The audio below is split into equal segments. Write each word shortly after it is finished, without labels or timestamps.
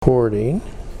recording.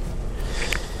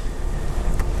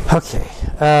 Okay.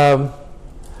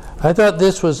 I thought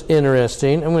this was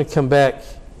interesting. I'm going to come back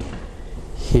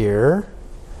here.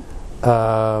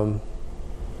 I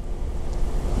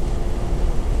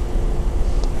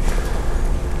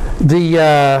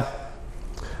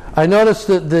noticed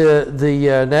that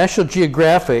the National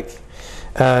Geographic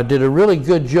did a really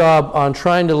good job on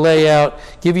trying to lay out,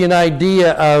 give you an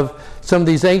idea of some of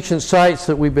these ancient sites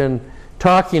that we've been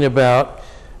talking about.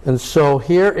 And so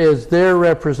here is their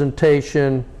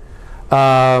representation.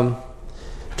 Talking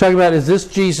about, is this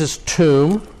Jesus'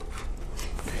 tomb?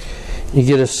 You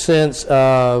get a sense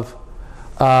of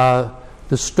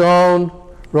the stone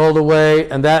rolled away,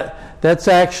 and that's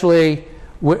actually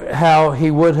how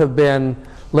he would have been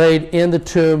laid in the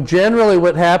tomb. Generally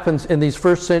what happens in these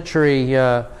first century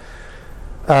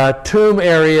tomb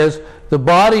areas, the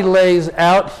body lays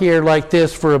out here like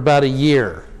this for about a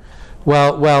year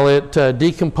while it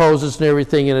decomposes and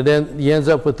everything, and it ends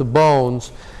up with the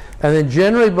bones. And then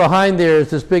generally behind there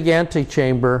is this big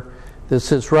antechamber that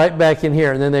sits right back in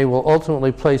here, and then they will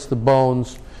ultimately place the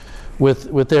bones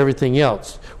with everything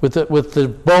else, with the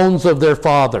bones of their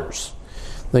fathers.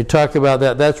 They talk about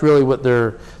that. That's really what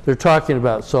they're talking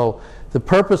about. So the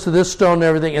purpose of this stone and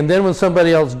everything, and then when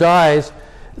somebody else dies,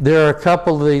 there are a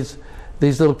couple of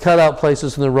these little cutout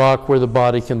places in the rock where the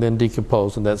body can then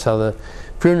decompose, and that's how the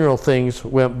funeral things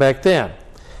went back then.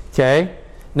 Okay?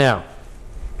 Now,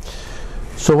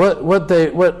 so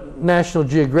what National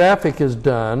Geographic has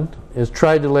done is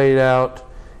tried to lay it out,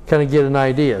 kind of get an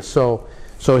idea. So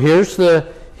here's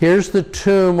the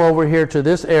tomb over here to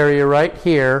this area right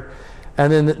here,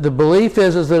 and then the belief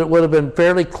is that it would have been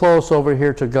fairly close over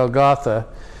here to Golgotha.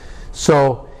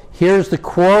 So here's the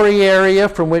quarry area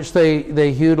from which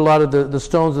they hewed a lot of the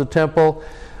stones of the temple.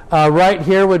 Right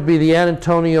here would be the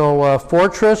Antonio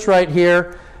fortress right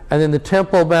here, and then the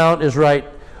Temple Mount is right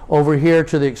over here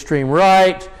to the extreme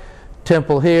right,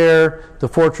 temple here, the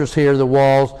fortress here, the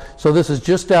walls. So this is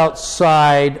just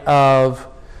outside of,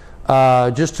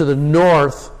 just to the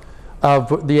north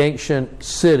of the ancient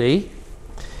city.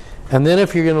 And then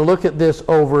if you're going to look at this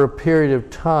over a period of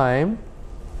time,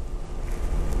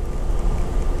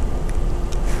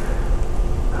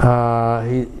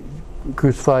 he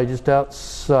crucified just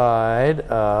outside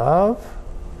of,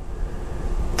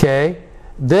 okay.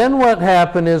 Then what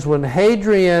happened is when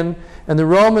Hadrian and the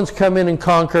Romans come in and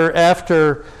conquer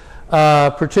after,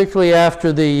 particularly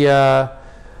after the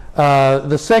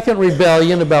second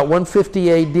rebellion, about 150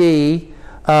 A.D.,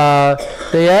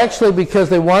 they actually, because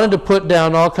they wanted to put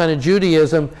down all kind of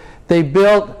Judaism, they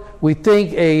built, we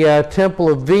think, a temple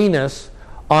of Venus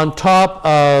on top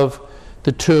of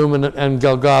the tomb and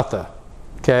Golgotha.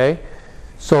 Okay,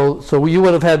 so you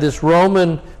would have had this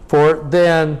Roman fort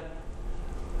then.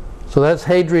 So that's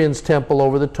Hadrian's temple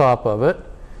over the top of it.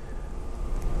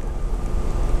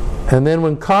 And then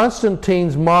when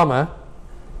Constantine's mama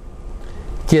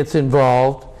gets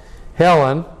involved,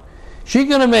 Helen, she's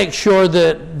going to make sure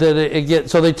that it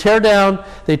gets. So they tear down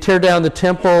the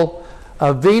temple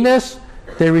of Venus.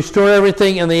 They restore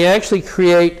everything, and they actually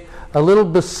create a little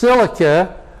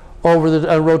basilica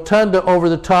a rotunda over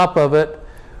the top of it,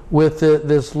 with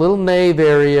this little nave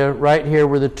area right here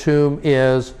where the tomb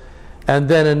is. And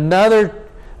then another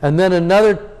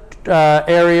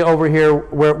area over here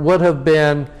where it would have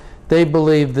been, they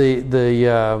believe,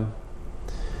 where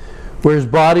his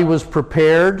body was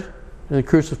prepared, in the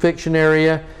crucifixion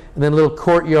area, and then a little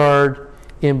courtyard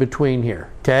in between here.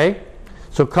 Okay,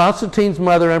 so Constantine's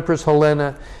mother, Empress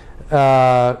Helena,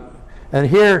 and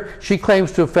here she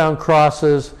claims to have found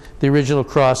crosses, the original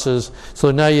crosses.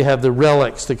 So now you have the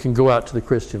relics that can go out to the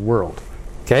Christian world.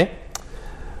 Okay.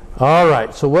 All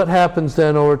right, so what happens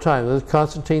then over time? This is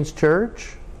Constantine's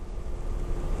church.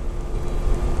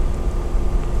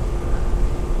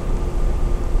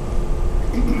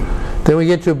 Then we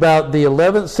get to about the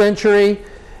 11th century,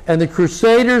 and the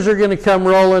Crusaders are going to come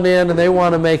rolling in, and they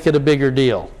want to make it a bigger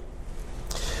deal.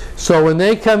 So when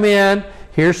they come in,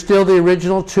 here's still the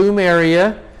original tomb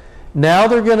area. Now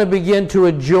they're going to begin to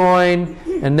adjoin,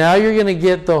 and now you're going to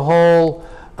get the whole,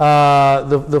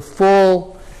 the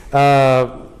full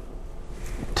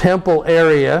temple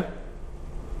area,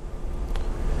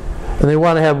 and they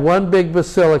want to have one big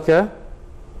basilica.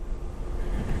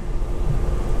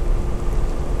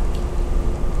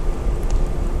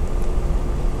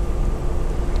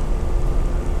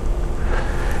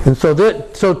 And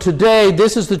so today,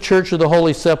 this is the Church of the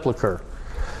Holy Sepulchre.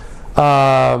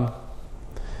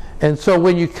 And so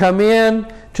when you come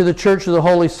in to the Church of the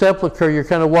Holy Sepulchre, you're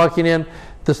kind of walking in.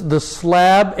 The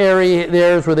slab area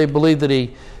there is where they believe that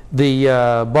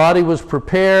the body was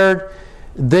prepared.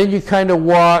 then you kind of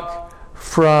walk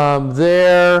from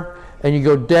there and you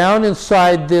go down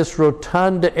inside this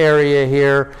rotunda area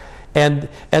here, and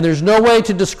there's no way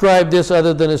to describe this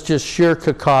other than it's just sheer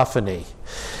cacophony.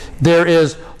 There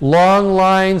is long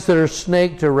lines that are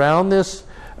snaked around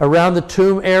the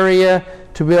tomb area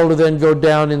to be able to then go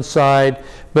down inside.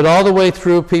 But all the way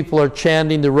through, people are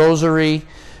chanting the rosary,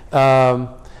 and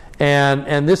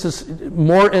this is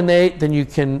more innate than you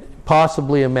can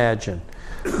possibly imagine.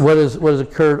 What has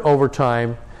occurred over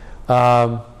time.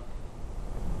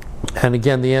 And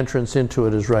again, the entrance into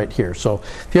it is right here. So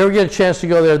if you ever get a chance to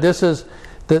go there, this is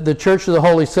the Church of the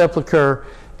Holy Sepulchre.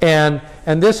 And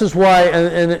this is why,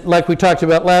 and like we talked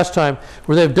about last time,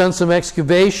 where they've done some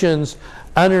excavations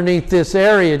underneath this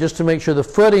area just to make sure the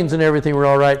footings and everything were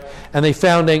all right. And they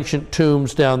found ancient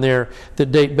tombs down there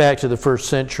that date back to the 1st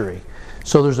century.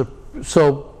 So there's a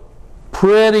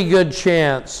pretty good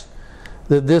chance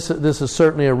that this is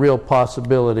certainly a real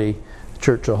possibility, the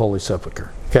Church of the Holy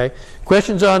Sepulchre. Okay?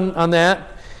 Questions on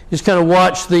that? Just kind of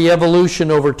watch the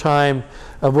evolution over time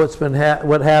of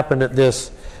what happened at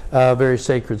this very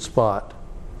sacred spot.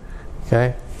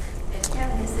 Okay? And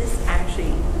Kevin, is this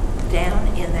actually down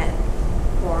in that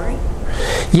quarry?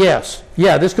 Yes.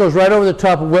 Yeah, this goes right over the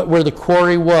top of where the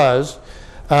quarry was.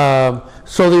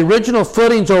 So the original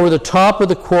footings over the top of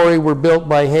the quarry were built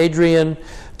by Hadrian,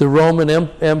 the Roman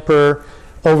emperor,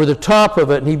 over the top of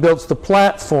it, and he built the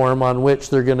platform on which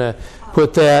they're going to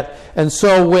put that. And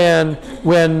so when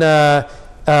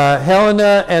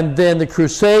Helena and then the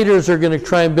Crusaders are going to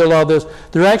try and build all this,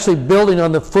 they're actually building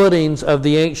on the footings of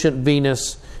the ancient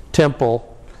Venus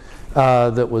temple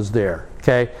that was there.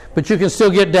 Okay, but you can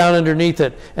still get down underneath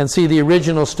it and see the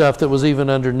original stuff that was even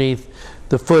underneath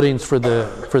the footings for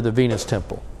the Venus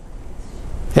temple.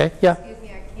 Okay, yeah. Excuse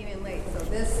me, I came in late. So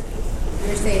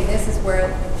you're saying this is where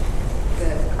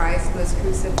the Christ was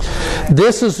crucified?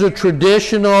 This is the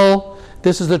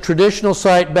traditional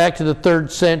site back to the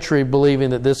 3rd century, believing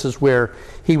that this is where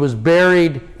he was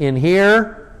buried in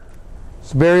here.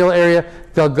 His burial area.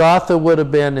 Golgotha would have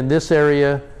been in this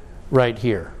area right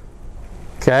here.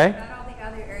 Okay? Not all the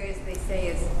other areas they say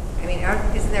isn't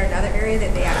there another area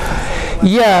that they actually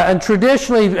say? Yeah, and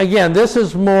traditionally, again, this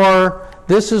is more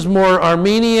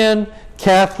Armenian,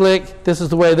 Catholic. This is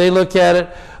the way they look at it.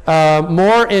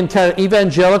 More in kind of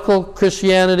evangelical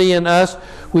Christianity and us,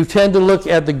 we tend to look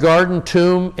at the Garden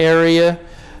Tomb area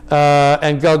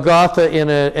and Golgotha in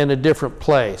a different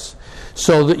place.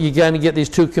 So that you kind of get these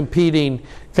two competing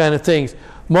kind of things.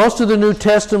 Most of the New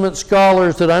Testament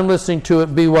scholars that I'm listening to at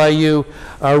BYU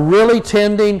are really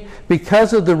tending,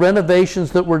 because of the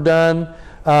renovations that were done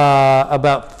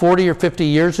about 40 or 50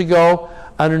 years ago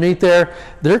underneath there,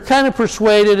 they're kind of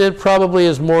persuaded it probably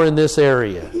is more in this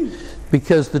area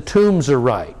because the tombs are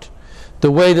right.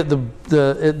 The way that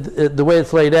the way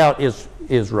it's laid out is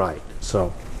right.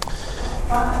 So.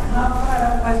 How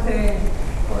far was the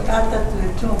Golgotha to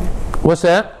the tomb? What's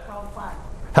that? How far?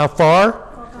 How far?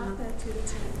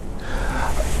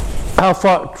 How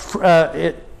far?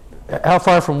 How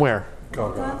far from where?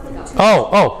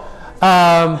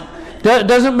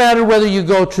 Doesn't matter whether you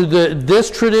go to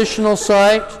this traditional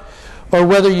site or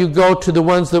whether you go to the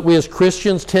ones that we as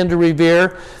Christians tend to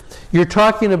revere. You're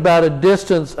talking about a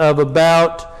distance of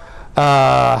about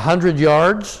 100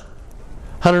 yards,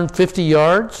 150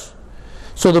 yards.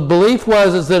 So the belief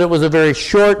is that it was a very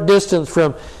short distance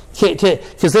from,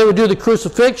 because they would do the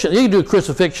crucifixion. You can do a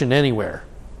crucifixion anywhere.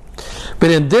 But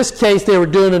in this case, they were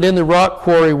doing it in the rock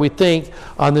quarry, we think,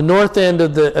 on the north end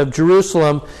of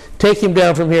Jerusalem. Take him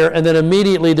down from here, and then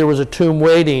immediately there was a tomb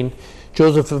waiting,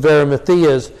 Joseph of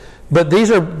Arimathea's. But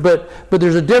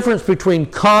there's a difference between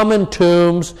common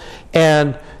tombs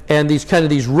and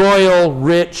these royal,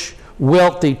 rich,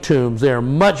 wealthy tombs. They are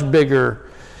much bigger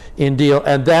in deal,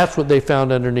 and that's what they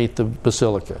found underneath the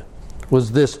basilica.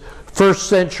 Was this 1st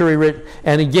century,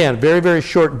 and again, very, very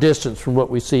short distance from what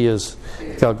we see as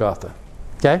Golgotha.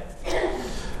 Okay?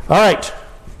 All right.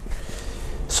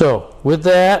 So, with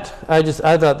that, I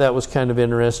thought that was kind of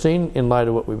interesting in light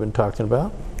of what we've been talking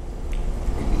about.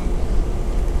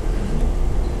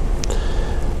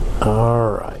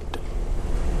 All right.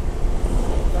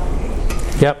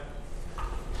 Yep.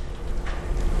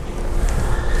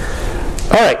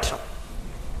 All right.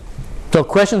 So,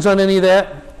 questions on any of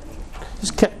that?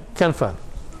 It's kind of fun.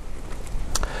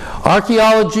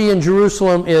 Archaeology in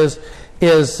Jerusalem is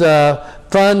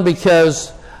fun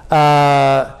because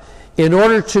in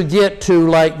order to get to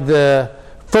like the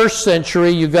 1st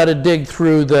century, you've got to dig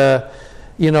through the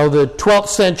 12th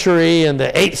century and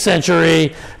the 8th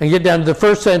century and get down to the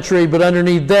 1st century. But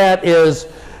underneath that is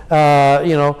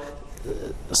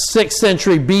 6th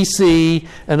century BC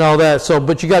and all that. So,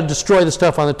 but you got to destroy the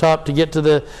stuff on the top to get to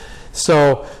the.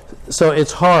 So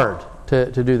it's hard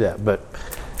to do that. But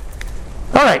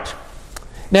all right,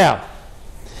 now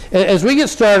as we get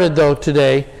started though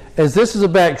today, as this is a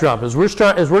backdrop, as we're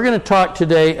going to talk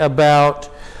today about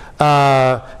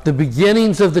the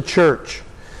beginnings of the church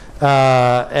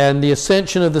and the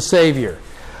ascension of the Savior.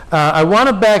 I want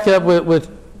to back up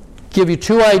give you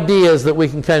two ideas that we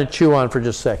can kind of chew on for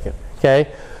just a second.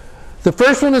 Okay, the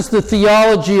first one is the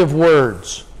theology of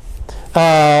words.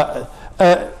 We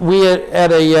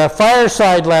had a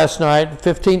fireside last night,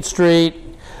 15th Street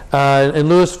in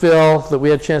Louisville, that we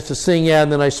had a chance to sing at,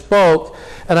 and then I spoke,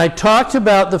 and I talked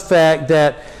about the fact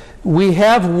that we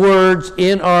have words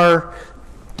in our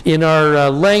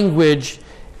language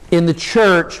in the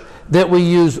church that we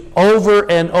use over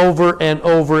and over and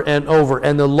over and over.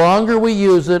 And the longer we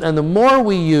use it and the more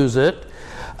we use it,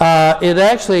 it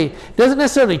actually doesn't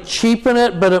necessarily cheapen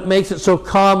it, but it makes it so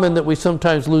common that we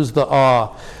sometimes lose the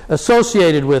awe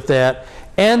associated with that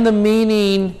and the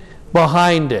meaning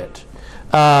behind it.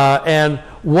 And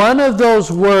one of those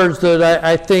words that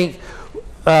I think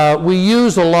we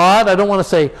use a lot, I don't want to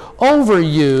say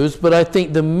overuse, but I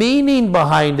think the meaning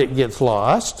behind it gets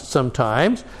lost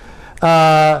sometimes,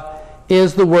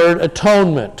 is the word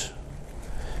atonement.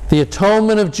 The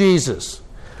atonement of Jesus.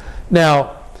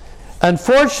 Now,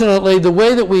 unfortunately, the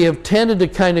way that we have tended to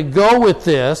kind of go with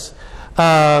this,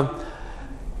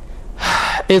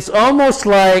 it's almost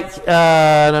like,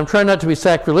 and I'm trying not to be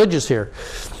sacrilegious here,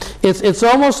 it's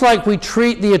almost like we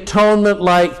treat the atonement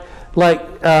like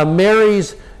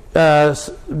Mary's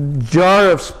jar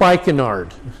of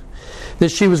spikenard that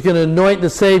she was going to anoint the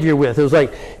Savior with. It was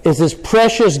like, it's this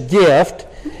precious gift,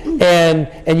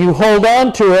 and you hold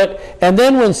on to it, and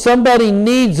then when somebody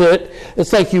needs it,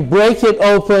 it's like you break it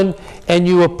open and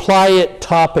you apply it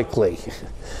topically.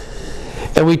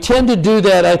 And we tend to do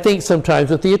that, I think,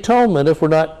 sometimes with the atonement if we're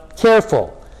not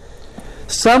careful.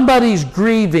 Somebody's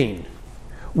grieving.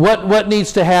 What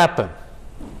needs to happen?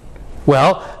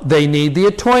 Well, they need the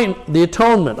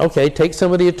atonement. Okay, take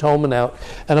some of the atonement out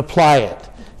and apply it.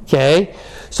 Okay?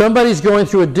 Somebody's going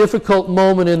through a difficult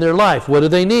moment in their life. What do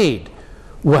they need?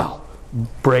 Well,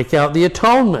 break out the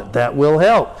atonement. That will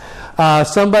help.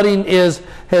 Somebody is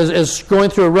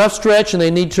going through a rough stretch and they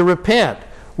need to repent.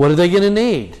 What are they going to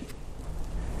need?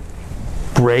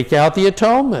 Break out the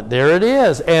atonement. There it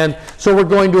is. And so we're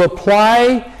going to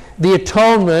apply the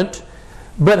atonement.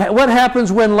 But what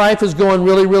happens when life is going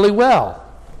really, really well?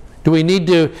 Do we need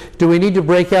to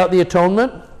break out the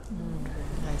atonement?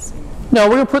 No,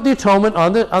 we're going to put the atonement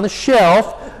on the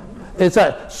shelf.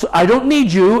 So I don't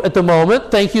need you at the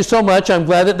moment. Thank you so much. I'm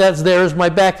glad that that's there as my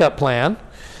backup plan.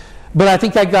 But I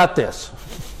think I got this.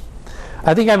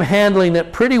 I think I'm handling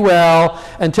it pretty well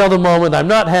until the moment I'm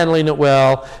not handling it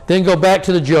well. Then go back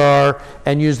to the jar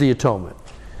and use the atonement.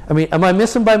 I mean, am I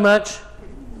missing by much?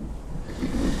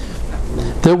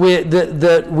 In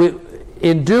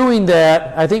doing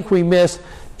that, I think we miss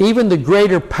even the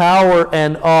greater power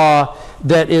and awe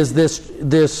that is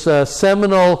this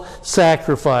seminal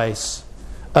sacrifice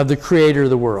of the Creator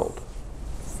of the world.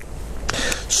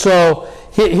 So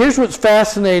here's what's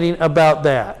fascinating about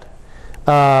that.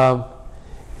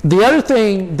 The other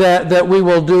thing that we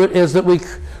will do is that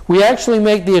we actually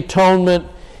make the atonement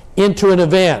into an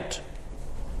event.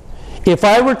 If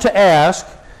I were to ask,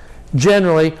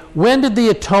 generally, when did the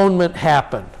atonement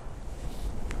happen?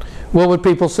 What would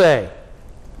people say?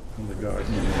 In the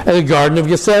garden. In the Garden of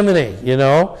Gethsemane, you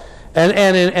know.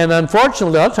 And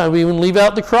unfortunately, a lot of times we even leave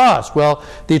out the cross. Well,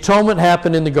 the atonement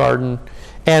happened in the garden.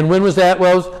 And when was that?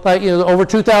 Well, it was like, over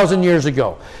 2,000 years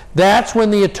ago. That's when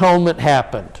the atonement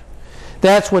happened.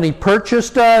 That's when He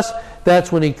purchased us.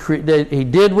 That's when He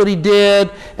did what He did.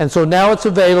 And so now it's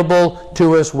available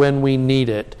to us when we need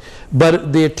it.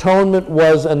 But the atonement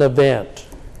was an event.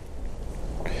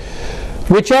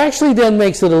 Which actually then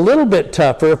makes it a little bit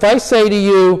tougher. If I say to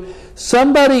you,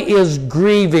 somebody is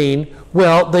grieving,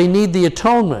 well, they need the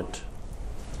atonement.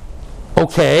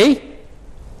 Okay.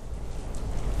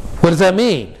 What does that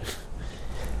mean?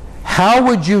 How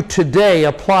would you today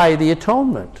apply the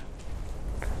atonement?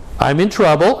 I'm in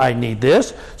trouble. I need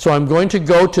this. So I'm going to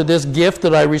go to this gift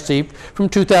that I received from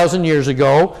 2,000 years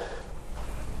ago.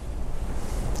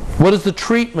 What does the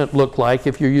treatment look like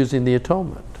if you're using the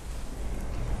atonement?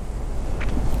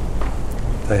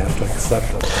 They have to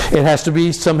accept it. It has to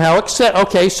be somehow accept.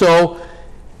 Okay, so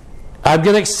I'm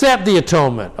going to accept the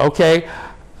atonement. Okay,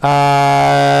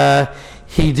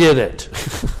 He did it.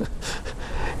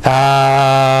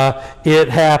 It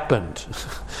happened.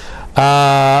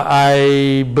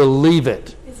 I believe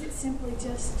it. Is it simply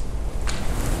just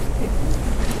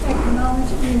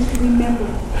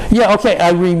Yeah, okay,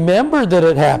 I remember that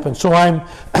it happened. So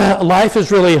life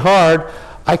is really hard.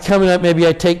 I come up, maybe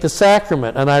I take the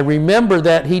sacrament, and I remember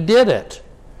that he did it.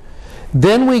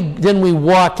 Then we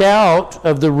walk out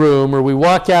of the room, or we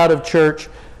walk out of church,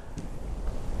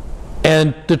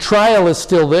 and the trial is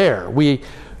still there.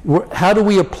 How do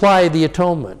we apply the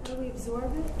atonement? Do we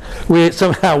absorb it?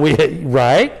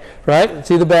 Right?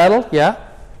 See the battle? Yeah?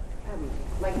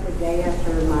 Like the day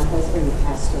after my husband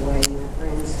passed away, my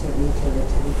friends took me to the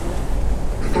temple.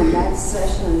 And that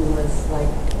session was like,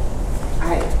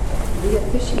 the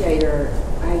officiator,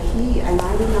 I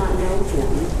did not know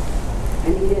him,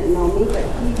 and he didn't know me, but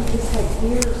he just had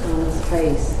tears on his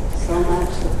face so much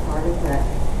a part of that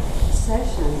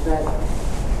session. But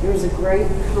there was a great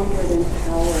comfort and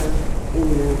power in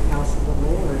the house of the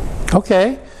Lord.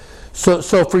 Okay.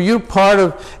 So for you, part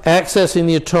of accessing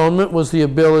the atonement was the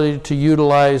ability to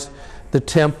utilize the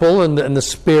temple and the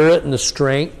spirit and the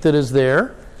strength that is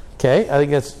there. Okay, I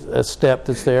think that's a step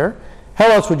that's there. How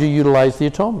else would you utilize the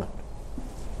atonement?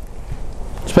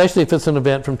 Especially if it's an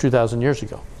event from 2,000 years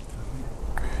ago.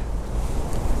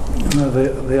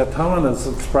 The atonement is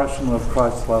an expression of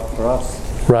Christ's love for us.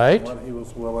 Right. What he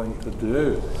was willing to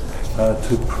do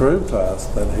to prove to us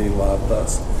that he loved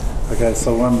us. Okay,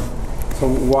 so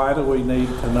why do we need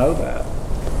to know that?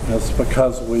 It's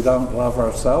because we don't love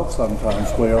ourselves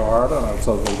sometimes. We are hard on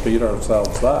ourselves. We beat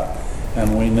ourselves up.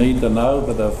 And we need to know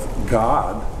that if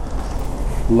God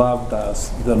loved us,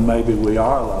 then maybe we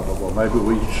are lovable. Maybe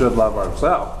we should love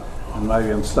ourselves. And maybe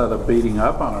instead of beating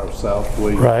up on ourselves,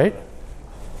 we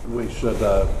should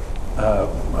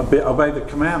obey the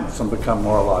commandments and become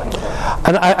more like God.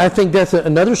 And I think that's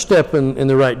another step in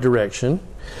the right direction.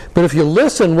 But if you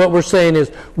listen, what we're saying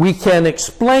is we can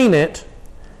explain it.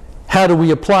 How do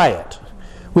we apply it?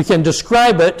 We can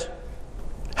describe it.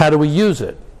 How do we use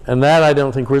it? And that I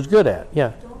don't think we're as good at.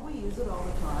 Yeah. Don't we use it all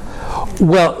the time?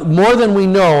 Well, more than we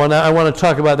know, and I want to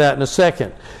talk about that in a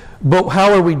second. But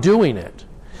how are we doing it?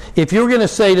 If you're going to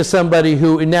say to somebody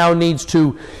who now needs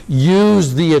to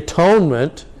use the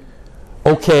atonement,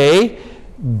 okay,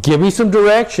 give me some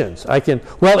directions.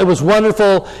 Well, it was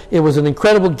wonderful. It was an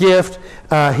incredible gift.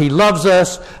 He loves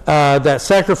us. That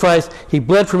sacrifice. He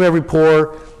bled from every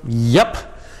pore. Yep.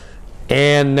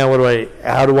 And now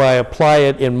how do I apply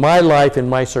it in my life, in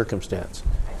my circumstance?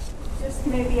 Just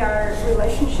maybe our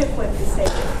relationship with the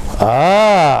Savior.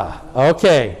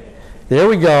 Okay. There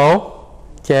we go.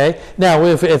 Okay. Now,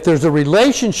 if there's a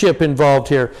relationship involved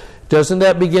here, doesn't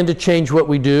that begin to change what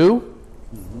we do?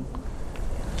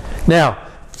 Now,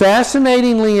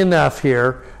 fascinatingly enough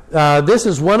here, this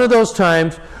is one of those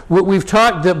times we've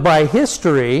talked that by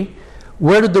history,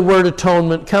 where did the word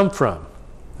atonement come from?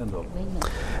 Tyndale.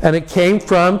 And it came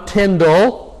from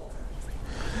Tyndale,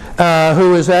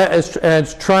 who is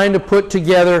trying to put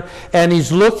together, and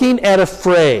he's looking at a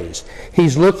phrase.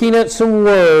 He's looking at some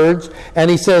words,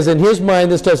 and he says in his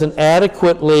mind this doesn't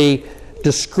adequately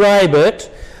describe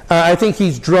it. I think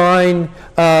he's drawing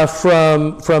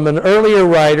from an earlier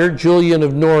writer, Julian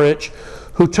of Norwich,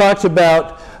 who talks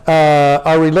about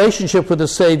our relationship with the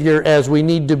Savior as we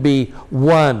need to be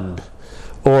one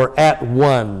or at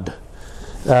one.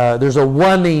 There's a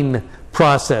oneing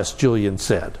process, Julian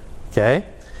said. Okay,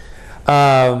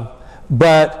 but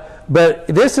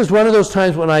this is one of those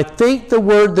times when I think the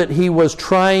word that he was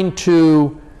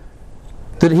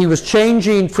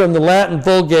changing from the Latin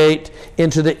Vulgate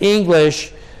into the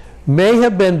English may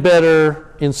have been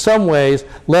better in some ways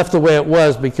left the way it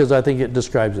was, because I think it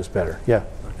describes us better. Yeah.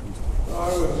 I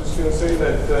was just going to say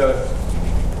that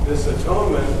this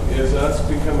atonement is us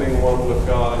becoming one with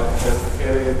God,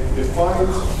 and it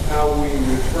defines how we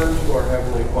return to our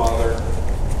Heavenly Father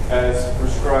as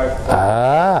prescribed.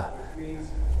 Which means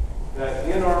that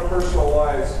in our personal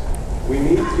lives, we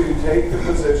need to take the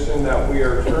position that we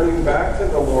are turning back to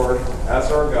the Lord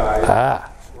as our guide.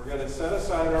 We're going to set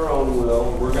aside our own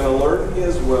will. We're going to learn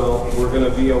His will. We're going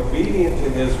to be obedient to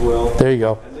His will. There you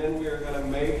go. And then we are going to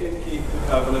make and keep the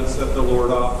covenants that the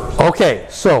Lord offers. Okay,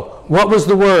 so what was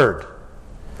the word?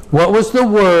 What was the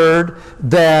word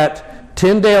that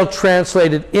Tyndale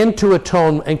translated into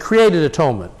atonement and created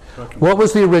atonement? What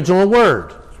was the original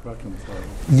word?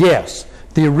 Yes,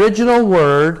 the original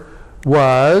word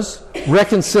was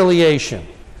reconciliation.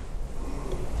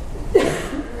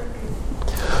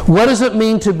 What does it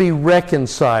mean to be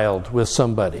reconciled with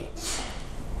somebody?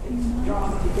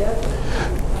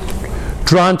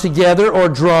 Drawn together or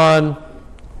drawn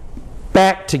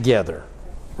back together,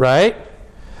 right?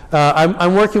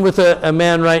 I'm working with a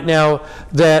man right now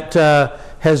that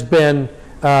has been,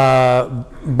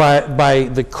 by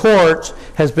the courts,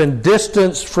 has been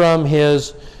distanced from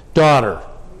his daughter.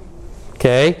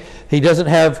 Okay? He doesn't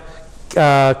have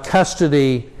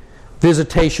custody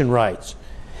visitation rights.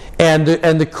 And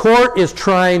the court is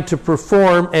trying to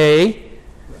perform a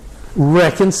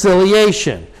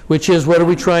reconciliation, which is, what are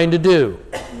we trying to do?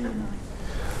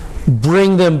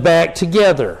 Bring them back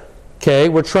together. Okay?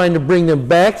 We're trying to bring them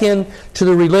back into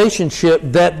the relationship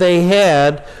that they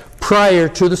had prior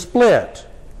to the split.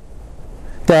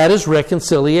 That is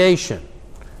reconciliation.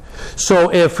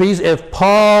 So if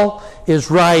Paul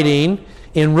is writing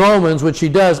in Romans, which he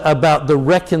does, about the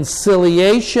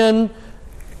reconciliation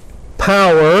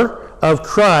power of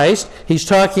Christ, he's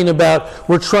talking about,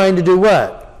 we're trying to do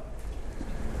what?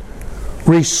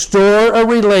 Restore a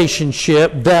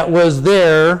relationship that was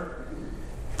there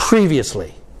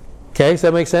previously. Okay, does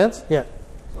that make sense? Yeah.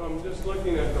 So I'm just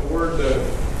looking at the word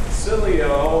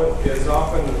silio is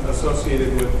often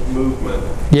associated with movement.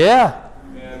 Yeah.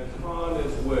 And con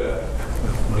is with.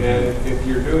 And if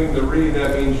you're doing the read,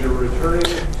 that means you're returning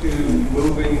to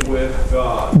moving with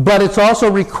God. But it's also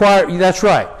required, that's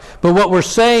right. But what we're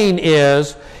saying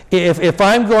is, if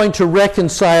I'm going to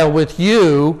reconcile with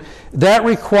you, that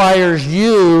requires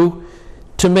you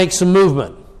to make some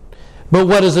movement. But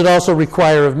what does it also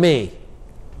require of me?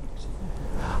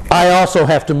 I also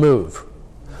have to move.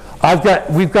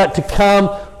 We've got to come,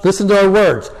 listen to our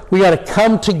words, we got to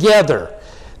come together.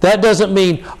 That doesn't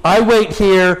mean I wait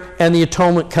here and the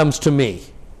atonement comes to me.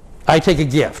 I take a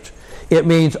gift. It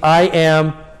means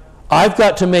I've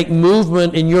got to make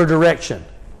movement in your direction.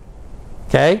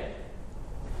 Okay?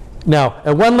 Now,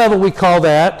 at one level we call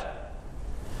that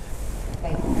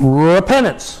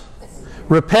repentance.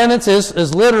 Repentance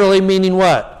is literally meaning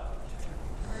what?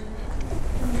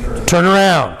 Turn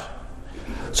around.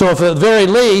 So if at the very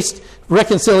least,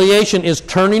 reconciliation is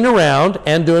turning around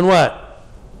and doing what?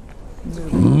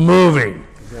 Moving.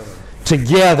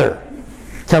 Together.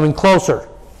 Coming closer.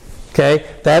 Okay?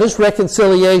 That is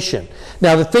reconciliation.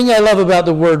 Now the thing I love about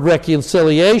the word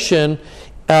reconciliation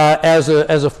as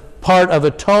a part of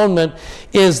atonement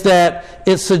is that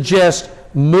it suggests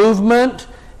movement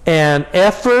and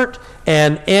effort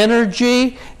and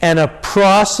energy and a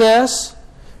process.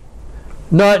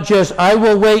 Not just, I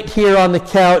will wait here on the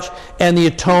couch and the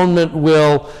atonement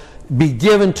will be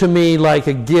given to me like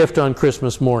a gift on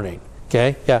Christmas morning.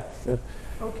 Okay? Yeah.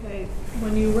 Okay,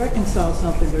 when you reconcile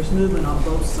something, there's movement on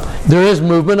both sides. There is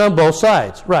movement on both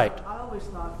sides, right. I always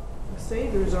thought the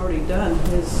Savior's already done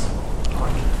his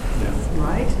part,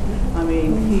 right? I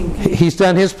mean, He's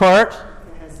done his part.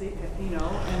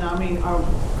 And I mean,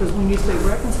 because when you say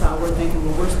reconcile, we're thinking,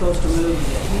 well, we're supposed to move,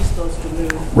 he's supposed to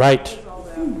move. Right. How does all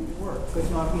that work? Because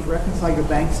if you reconcile your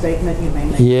bank statement, you may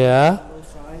make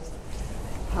both sides.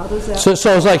 How does that So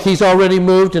it's like he's already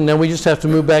moved and then we just have to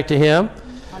move back to him?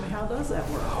 I mean, how does that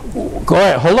work? Go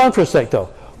ahead. Hold on for a sec, though.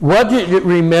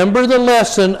 Remember the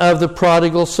lesson of the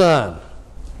prodigal son.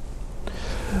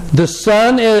 The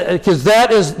son, because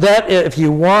that, if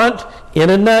you want, in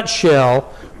a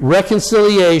nutshell,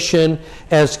 reconciliation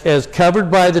as covered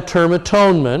by the term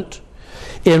atonement.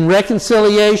 In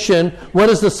reconciliation, what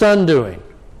is the son doing?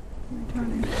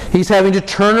 He's having to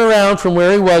turn around from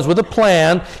where he was with a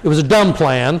plan. It was a dumb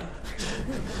plan.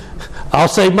 I'll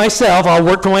save myself. I'll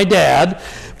work for my dad.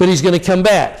 But he's going to come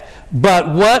back.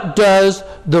 But what does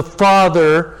the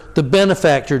father, the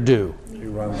benefactor, do?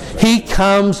 He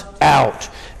comes out.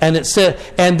 And it said,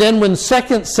 and then when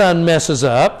second son messes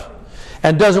up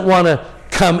and doesn't want to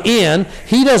come in,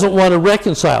 he doesn't want to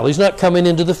reconcile. He's not coming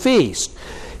into the feast.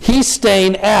 He's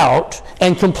staying out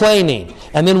and complaining.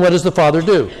 And then what does the father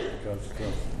do?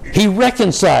 He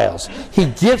reconciles. He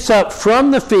gets up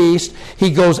from the feast. He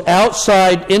goes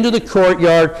outside into the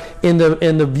courtyard in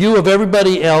the view of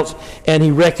everybody else, and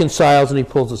he reconciles and he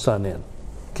pulls the son in.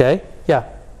 Okay? Yeah.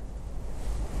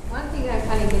 One thing I'm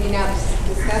kind of getting out of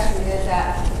this discussion is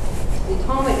that the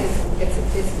atonement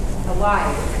is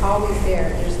alive. It's always there.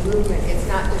 There's movement. It's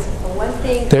not just one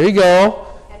thing. There you go.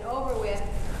 And over with.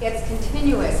 It's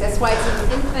continuous. That's why it's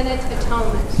an infinite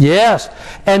atonement. Yes.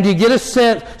 And you get a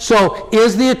sense, so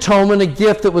is the atonement a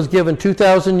gift that was given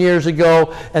 2,000 years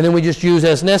ago and then we just use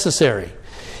as necessary?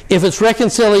 If it's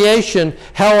reconciliation,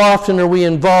 how often are we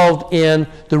involved in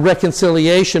the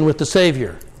reconciliation with the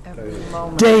Savior? Every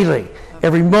moment. Daily.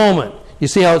 Every moment. You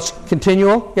see how it's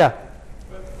continual? Yeah.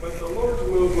 But the Lord's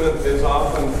movement is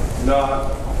often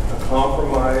not a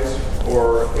compromise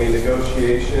or a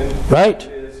negotiation. Right.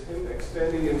 It is Him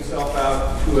extending Himself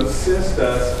out to assist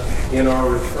us in our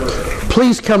return.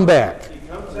 Please come back. He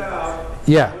comes out,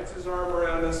 Yeah. puts His arm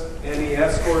around us, and He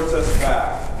escorts us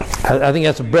back. I think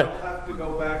that's a We don't have to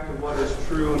go back to what is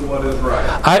true and what is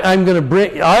right. I'm going to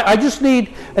bring. I just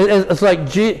need. It's like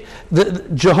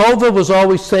Jehovah was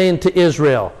always saying to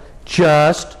Israel,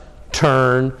 "Just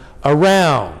turn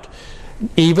around.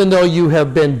 Even though you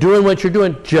have been doing what you're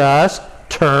doing, just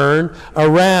turn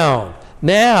around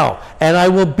now, and I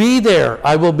will be there.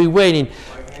 I will be waiting.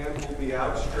 My hand will be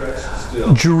outstretched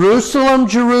still. Jerusalem,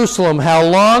 Jerusalem, how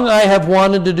long I have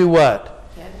wanted to do what?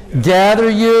 Gather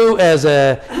you as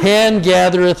a hen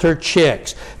gathereth her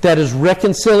chicks. That is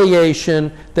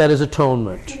reconciliation. That is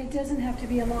atonement. But it doesn't have to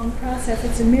be a long process.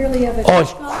 It's merely of a... Oh,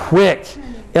 it's quick.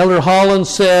 Elder Holland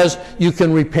says you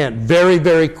can repent very,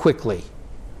 very quickly.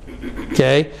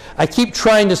 Okay? I keep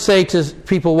trying to say to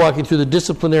people walking through the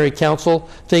disciplinary council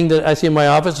thing that I see in my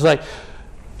office, it's like,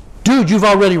 dude, you've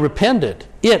already repented.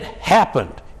 It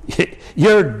happened.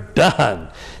 You're done.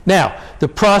 Now, the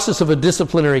process of a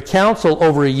disciplinary council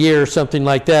over a year or something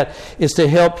like that is to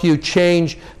help you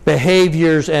change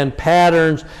behaviors and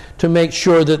patterns to make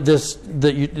sure that this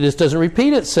doesn't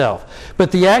repeat itself.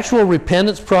 But the actual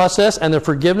repentance process and the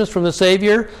forgiveness from the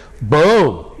Savior,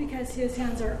 boom. Because his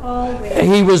hands are always...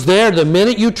 He was there. The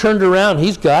minute you turned around,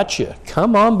 he's got you.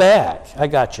 Come on back. I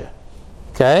got you.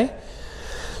 Okay?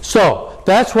 So,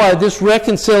 that's why this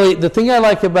the thing I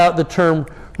like about the term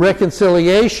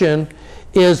reconciliation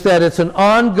is that it's an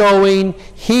ongoing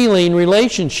healing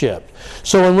relationship.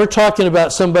 So when we're talking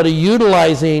about somebody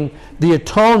utilizing the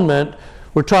atonement,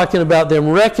 we're talking about them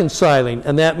reconciling,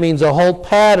 and that means a whole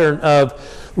pattern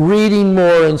of reading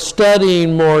more and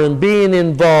studying more and being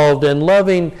involved and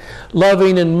loving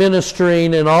and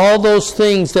ministering and all those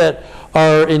things that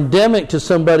are endemic to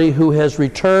somebody who has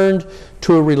returned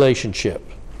to a relationship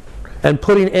and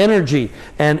putting energy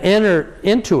and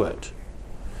into it,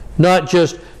 not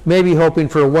just maybe hoping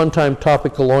for a one-time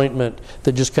topical ointment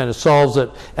that just kind of solves it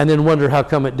and then wonder how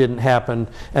come it didn't happen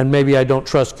and maybe I don't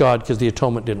trust God because the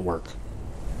atonement didn't work.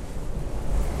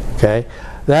 Okay?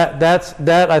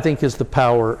 That I think is the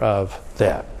power of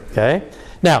that. Okay?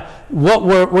 Now, what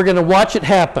we're going to watch it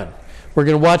happen. We're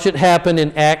going to watch it happen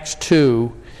in Acts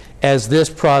 2 as this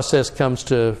process comes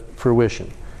to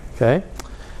fruition. Okay?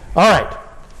 All right.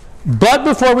 But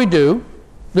before we do,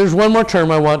 there's one more term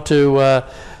I want to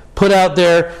put out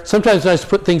there. Sometimes it's nice to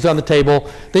put things on the table.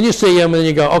 Then you see them and then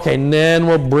you go, okay, and then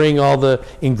we'll bring all the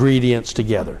ingredients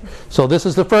together. So this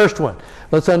is the first one.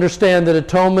 Let's understand that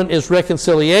atonement is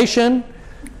reconciliation.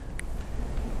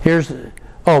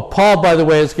 Paul, by the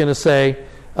way, is going to say,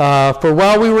 for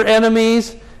while we were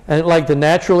enemies, and like the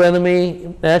natural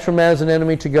man is an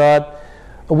enemy to God,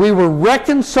 we were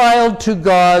reconciled to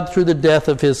God through the death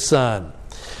of his Son.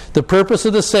 The purpose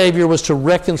of the Savior was to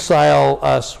reconcile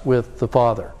us with the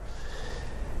Father.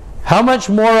 How much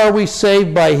more are we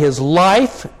saved by his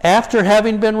life after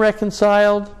having been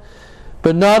reconciled?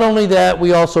 But not only that,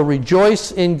 we also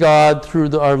rejoice in God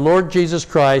through our Lord Jesus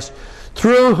Christ,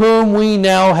 through whom we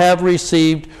now have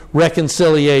received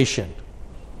reconciliation.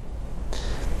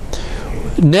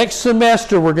 Next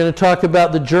semester, we're going to talk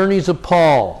about the journeys of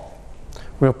Paul.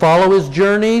 We're going to follow his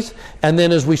journeys, and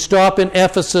then as we stop in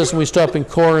Ephesus, and we stop in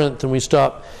Corinth, and we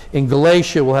stop in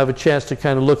Galatia, we'll have a chance to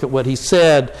kind of look at what he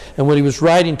said and what he was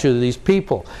writing to these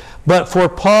people. But for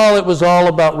Paul, it was all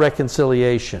about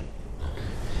reconciliation.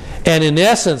 And in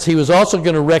essence, he was also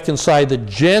going to reconcile the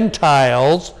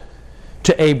Gentiles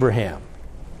to Abraham.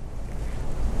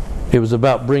 It was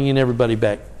about bringing everybody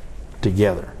back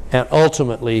together and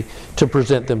ultimately to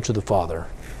present them to the Father.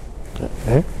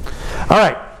 Okay? All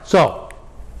right, so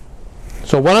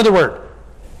one other word.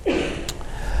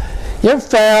 You have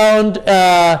found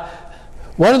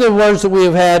one of the words that we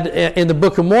have had in the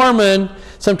Book of Mormon,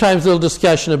 sometimes a little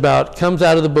discussion about, comes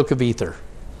out of the Book of Ether.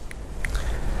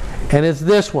 And it's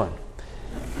this one.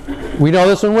 We know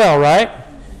this one well, right?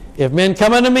 If men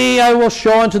come unto me, I will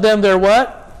show unto them their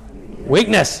what?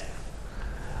 Weakness.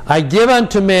 I give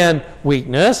unto men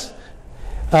weakness.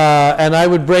 And I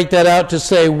would break that out to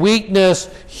say weakness,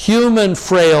 human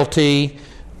frailty,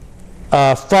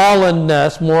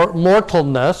 fallenness,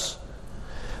 mortalness,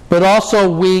 but also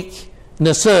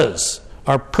weaknesses,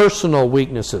 our personal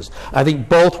weaknesses. I think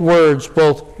both words,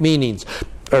 both meanings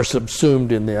are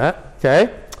subsumed in that.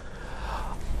 Okay?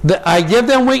 I give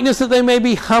them weakness that they may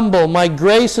be humble. My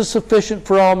grace is sufficient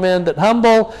for all men that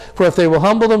humble. For if they will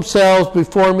humble themselves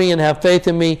before me and have faith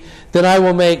in me, then I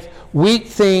will make weak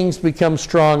things become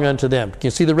strong unto them. Can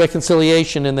you see the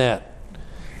reconciliation in that?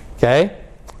 Okay?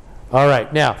 All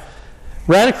right. Now,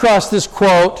 ran across this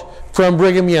quote from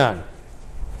Brigham Young.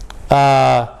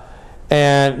 And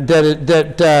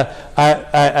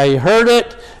I heard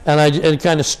it, and it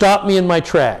kind of stopped me in my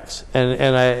tracks.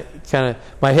 And I kind of,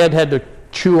 my head had to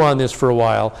chew on this for a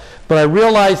while. But I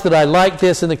realized that I like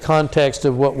this in the context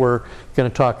of what we're going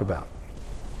to talk about.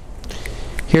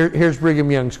 Here's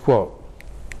Brigham Young's quote.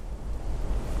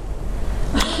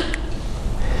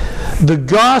 The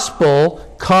gospel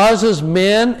causes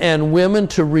men and women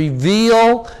to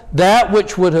reveal that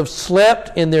which would have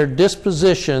slept in their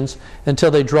dispositions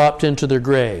until they dropped into their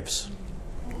graves.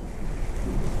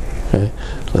 Okay,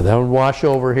 so that would wash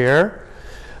over here.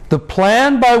 The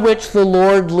plan by which the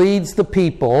Lord leads the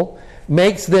people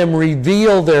makes them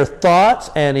reveal their thoughts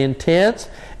and intents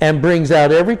and brings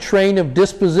out every train of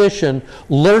disposition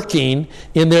lurking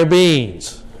in their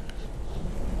beings.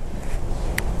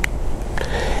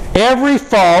 Every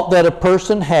fault that a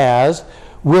person has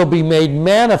will be made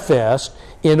manifest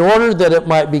in order that it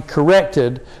might be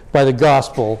corrected by the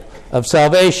gospel of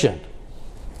salvation.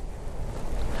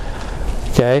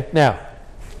 Okay, now,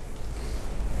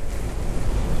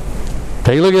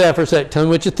 take a look at that for a second. Tell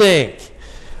me what you think.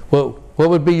 What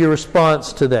would be your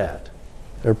response to that?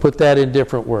 Or put that in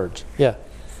different words. Yeah.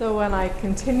 So when I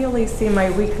continually see my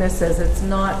weaknesses, it's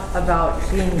not about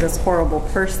being this horrible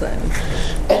person.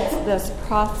 It's this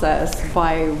process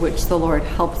by which the Lord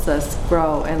helps us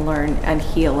grow and learn and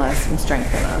heal us and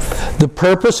strengthen us. The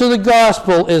purpose of the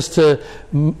gospel is to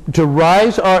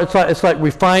rise our, it's like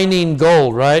refining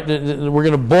gold, right? We're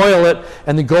going to boil it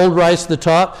and the gold rises to the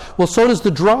top. Well, so does the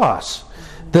dross.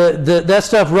 That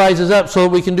stuff rises up so that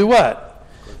we can do what?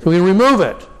 So we can remove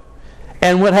it.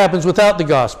 And what happens without the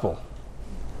gospel?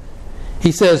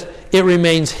 He says, it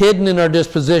remains hidden in our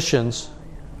dispositions.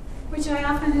 Which I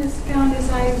often have found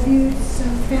as I viewed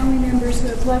some family members who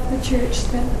have left the church,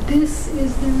 that this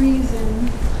is the reason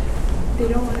they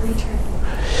don't want to return.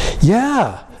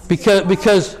 Yeah,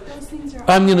 because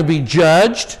I'm going to be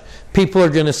judged. People are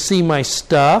going to see my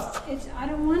stuff. I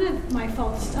don't want my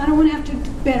faults. I don't want to have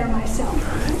to better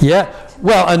myself. Yeah,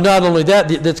 well, and not only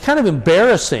that, that's kind of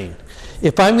embarrassing.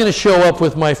 If I'm going to show up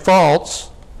with my faults,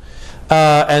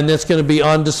 and it's going to be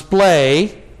on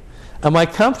display, am I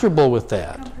comfortable with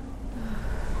that?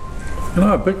 You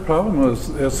know, a big problem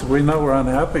is we know we're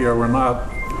unhappy or we're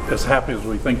not as happy as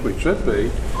we think we should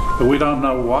be, but we don't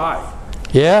know why.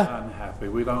 Yeah. We're unhappy.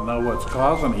 We don't know what's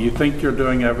causing it. You think you're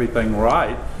doing everything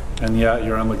right, and yet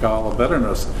you're in the gall of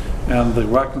bitterness. And the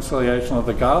reconciliation of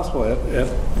the gospel,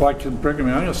 it like Brigham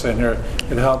Young is saying here,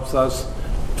 it helps us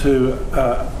to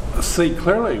see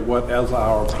clearly what is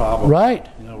our problem. Right.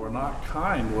 We're not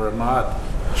kind, we're not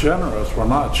generous, we're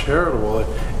not charitable,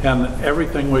 and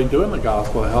everything we do in the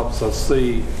gospel helps us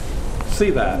see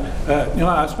that.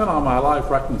 I spent all my life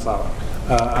reconciling.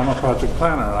 I'm a project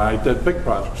planner. I did big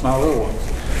projects, not little ones,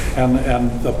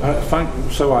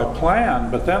 so I plan,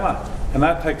 but then and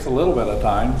that takes a little bit of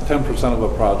time, 10% of a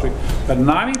project, but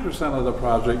 90% of the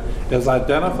project is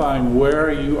identifying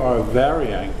where you are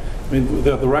varying. I mean,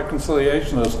 the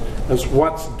reconciliation is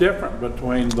what's different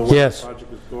between the way the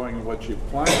project is going and what you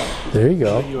planned. There you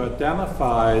go. So you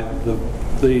identify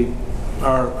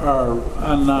our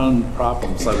unknown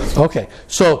problems. Okay,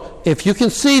 so if you can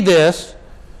see this,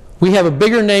 we have a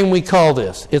bigger name we call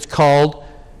this. It's called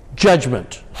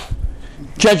Judgment.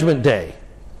 Judgment Day.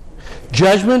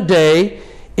 Judgment Day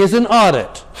is an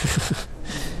audit.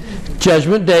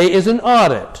 Judgment Day is an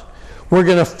audit. We're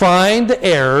going to find the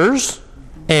errors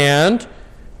and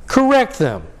correct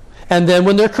them. And then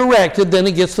when they're corrected, then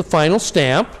it gets the final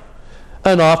stamp,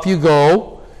 and off you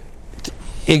go,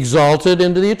 exalted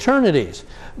into the eternities.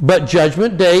 But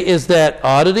Judgment Day is that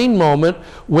auditing moment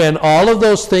when all of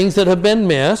those things that have been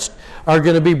missed are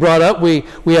going to be brought up. We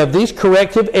have these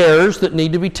corrective errors that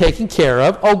need to be taken care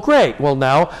of. Oh, great. Well,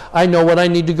 now I know what I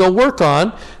need to go work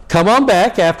on. Come on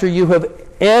back after you have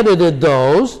edited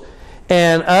those,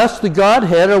 and us, the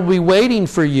Godhead, will be waiting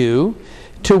for you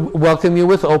to welcome you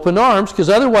with open arms, because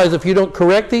otherwise, if you don't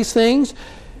correct these things,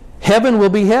 heaven will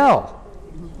be hell.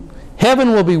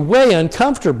 Heaven will be way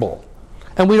uncomfortable.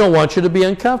 And we don't want you to be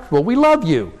uncomfortable. We love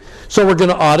you. So we're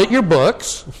going to audit your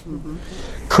books,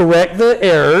 correct the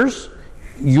errors,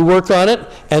 you work on it,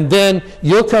 and then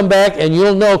you'll come back and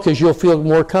you'll know because you'll feel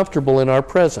more comfortable in our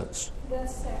presence.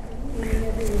 That's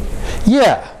sacrament.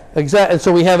 Yeah, exactly. And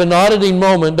so we have an auditing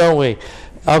moment, don't we?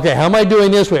 Okay, how am I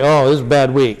doing this week? Oh, this is a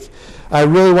bad week. I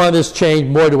really want this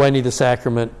changed. Boy, do I need the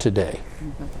sacrament today.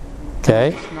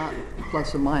 Okay? It's not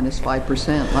plus or minus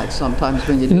 5% like sometimes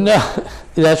when you do. No,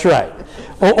 that's right.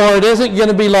 Or it isn't going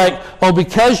to be like, oh,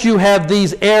 because you have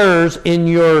these errors in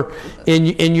your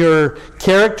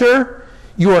character,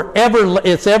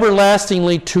 it's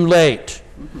everlastingly too late.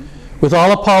 With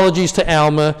all apologies to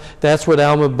Alma, that's what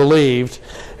Alma believed.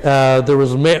 There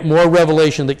was more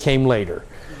revelation that came later.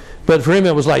 But for him,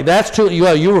 it was like, that's too.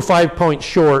 You were 5 points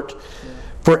short.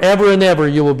 Forever and ever,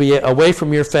 you will be away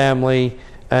from your family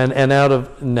and out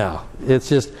of. No, it's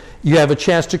just you have a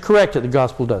chance to correct it. The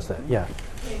gospel does that. Yeah.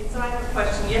 Okay, So I have a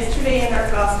question. Yesterday in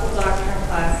our gospel doctrine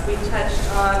class, we touched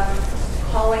on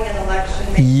calling and election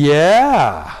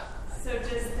Yeah. So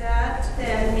does that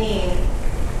then mean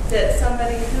that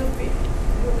somebody who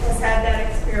has had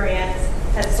that experience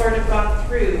has sort of gone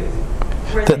through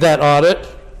where That audit?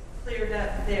 cleared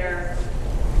up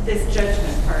this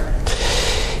judgment part?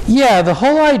 Yeah, the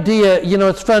whole idea,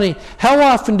 it's funny. How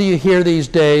often do you hear these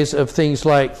days of things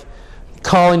like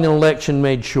calling an election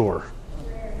made sure?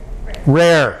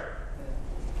 Rare.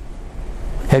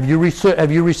 Have you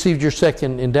received your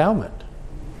second endowment?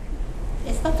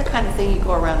 It's not the kind of thing you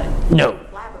go around and No.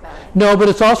 blab about. No, but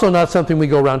it's also not something we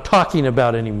go around talking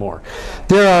about anymore.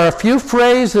 There are a few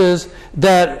phrases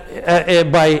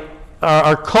that by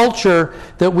our culture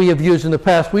that we have used in the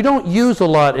past we don't use a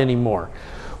lot anymore.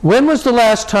 When was the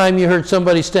last time you heard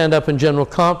somebody stand up in general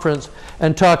conference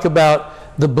and talk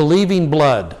about the believing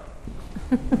blood?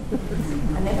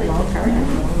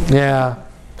 Yeah.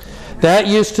 That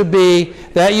used to be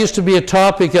a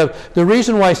topic of the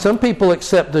reason why some people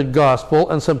accept the gospel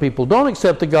and some people don't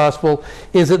accept the gospel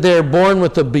is that they're born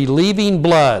with the believing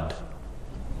blood.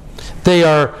 They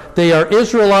are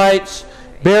Israelites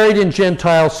buried in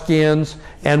Gentile skins,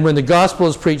 and when the gospel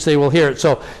is preached, they will hear it.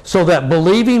 So that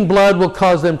believing blood will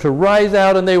cause them to rise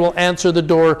out, and they will answer the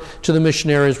door to the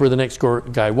missionaries where the next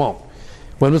guy won't.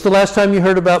 When was the last time you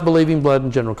heard about believing blood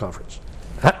in general conference?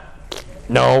 Huh?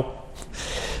 No.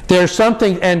 There's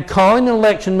something, and calling an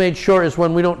election made sure is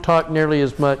one we don't talk nearly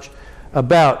as much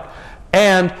about.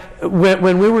 And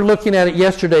when we were looking at it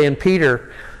yesterday in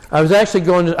Peter, I was actually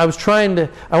I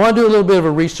want to do a little bit of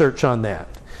a research on that.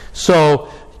 So,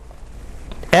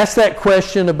 ask that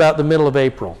question about the middle of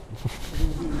April.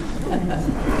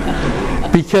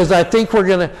 Because I think we're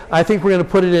going to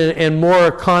put it in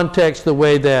more context the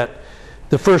way that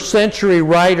the first century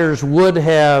writers would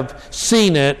have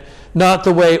seen it, not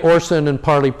the way Orson and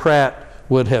Parley Pratt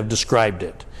would have described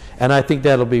it. And I think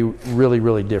that'll be really,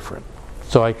 really different.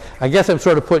 So I guess I'm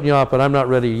sort of putting you off, but I'm not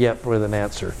ready yet with an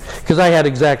answer. Because I had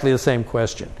exactly the same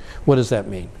question. What does that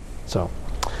mean? So,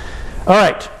 all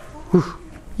right.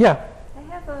 Yeah. I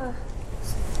have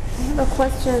a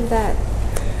question that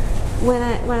when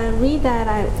I read that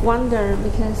I wonder,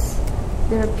 because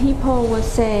there are people will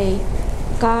say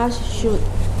God should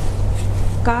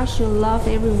love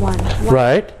everyone.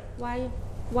 Right. Why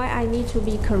I need to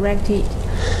be corrected?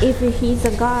 If he's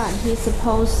a God, he's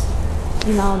supposed,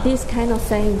 this kind of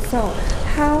thing. So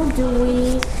how do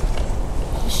we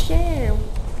share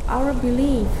our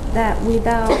belief that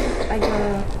without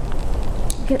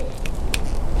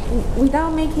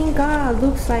making God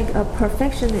looks like a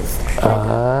perfectionist? You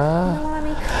know what I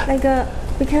mean?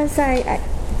 Because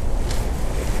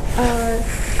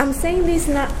I'm saying this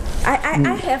not.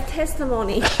 I have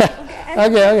testimony.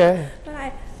 Okay.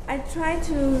 But I try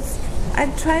to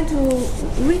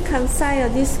reconcile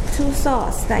these two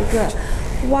thoughts.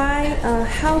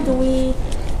 How do we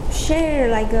share?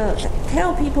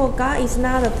 Tell people God is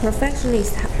not a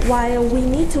perfectionist, while we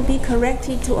need to be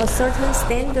corrected to a certain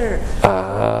standard.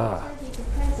 I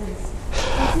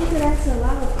think that's a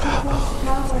lot of people's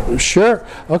problem. Sure.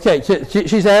 Okay.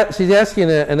 She's asking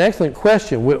an excellent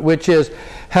question, which is,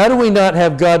 how do we not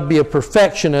have God be a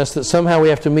perfectionist, that somehow we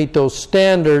have to meet those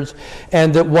standards,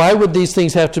 and that why would these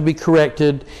things have to be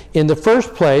corrected in the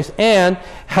first place, and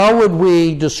how would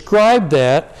we describe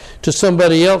that to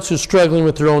somebody else who's struggling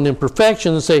with their own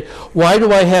imperfections and say, why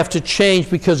do I have to change?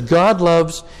 Because God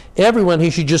loves everyone. He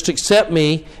should just accept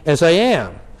me as I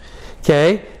am.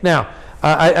 Okay? Now,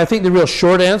 I think the real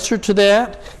short answer to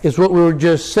that is what we were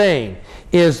just saying,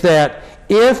 is that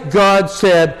if God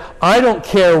said, I don't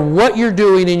care what you're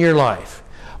doing in your life,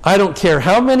 I don't care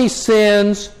how many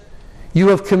sins you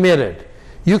have committed,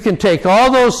 you can take all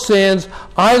those sins,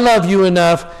 I love you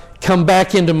enough, come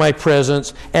back into my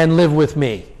presence and live with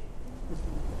me.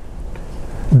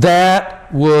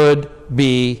 That would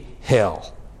be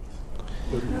hell.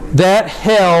 That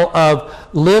hell of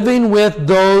living with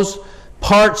those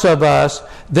parts of us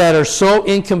that are so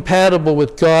incompatible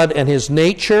with God and His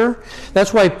nature.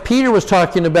 That's why Peter was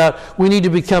talking about we need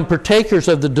to become partakers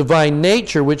of the divine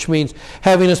nature, which means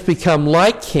having us become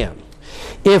like Him.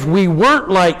 If we weren't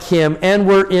like Him and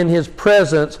were in His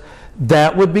presence,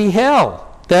 that would be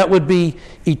hell. That would be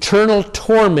eternal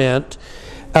torment.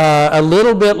 A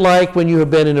little bit like when you have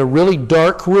been in a really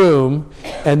dark room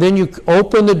and then you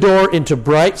open the door into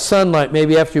bright sunlight,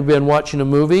 maybe after you've been watching a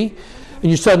movie, and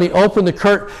you suddenly open the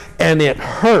curtain and it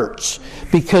hurts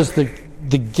because the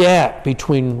gap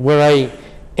between where I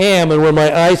am and where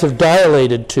my eyes have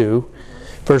dilated to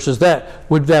versus that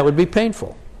would be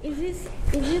painful. Is it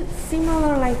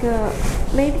similar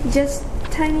maybe just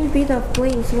tiny bit of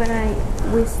glimpse when I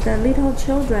with the little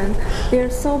children. They're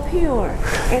so pure,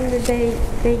 and they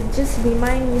just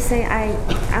remind me, say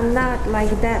I'm not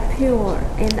like that pure,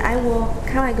 and I will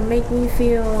kind of like make me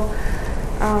feel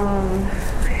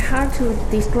hard to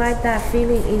describe that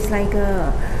feeling. Is like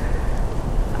a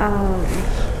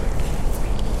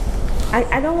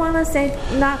I don't want to say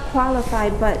not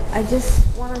qualified, but I just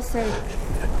want to say.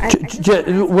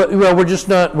 Well, we're just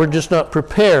not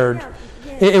prepared. Yeah.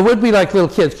 It would be like little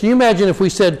kids. Can you imagine if we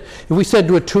said to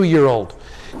a 2-year-old,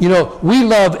 we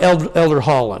love Elder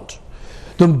Holland.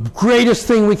 The greatest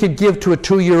thing we could give to a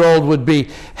 2-year-old would be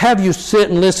have you sit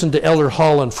and listen to Elder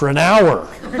Holland for an hour.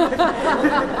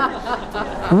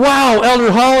 Wow,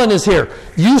 Elder Holland is here.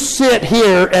 You sit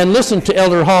here and listen to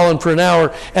Elder Holland for an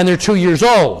hour, and they're 2 years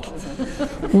old.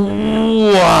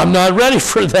 Well, I'm not ready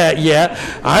for that yet.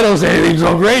 I don't see anything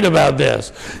so great about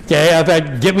this. Okay, in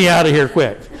fact, get me out of here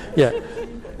quick. Yeah.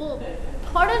 Well,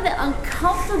 part of the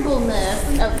uncomfortableness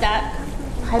of that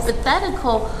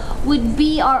hypothetical would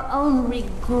be our own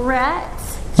regret.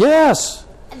 Yes.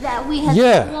 That we had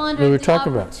squandered the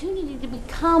opportunity to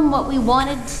become what we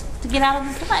wanted to get out of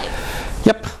this life.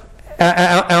 Yep.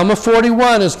 Alma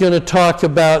 41 is going to talk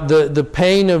about the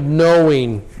pain of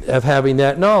knowing, of having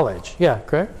that knowledge. Yeah,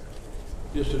 Craig?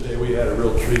 Yesterday we had a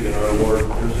real treat in our ward.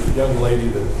 There's a young lady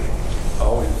that not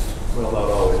always, but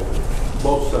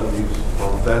most Sundays,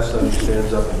 on Fast Sunday,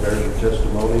 stands up and bears her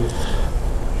testimony.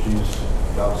 She's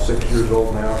about 6 years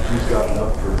old now. She's gotten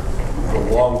up for a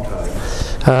long time.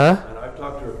 Huh? And I've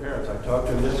talked to her parents. I talked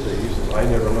to him this day. He says, I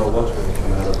never know what's going to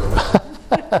come out of her mouth.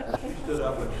 She stood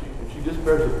up and she just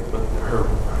bears it, but her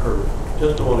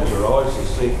testimonies are always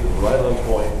succinct and right on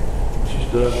point. She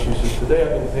stood up, she says, today I've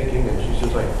been thinking, and she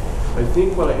says, I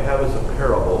think what I have is a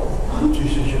parable. She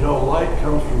says, light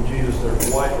comes from Jesus,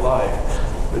 there's white light,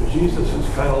 but Jesus is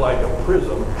kind of like a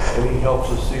prism, and he helps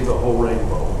us see the whole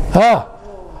rainbow. Ah.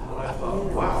 And I thought,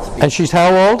 wow. And she's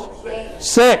how old?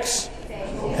 6.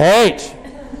 8.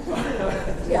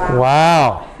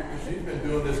 Wow. She's been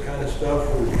doing this kind of stuff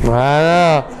for... I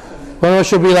know. Well,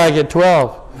 she'll be like at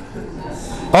 12.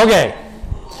 Okay.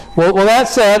 Well, that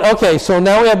said, okay, so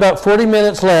now we have about 40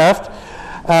 minutes left.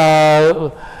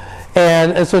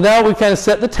 And so now we kind of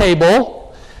set the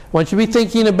table. I want you to be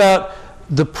thinking about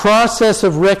the process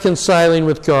of reconciling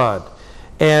with God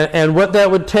and what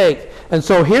that would take. And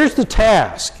so here's the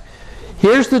task.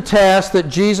 Here's the task that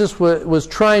Jesus was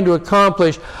trying to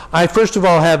accomplish. I first of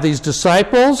all have these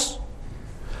disciples.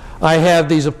 I have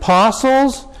these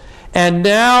apostles. And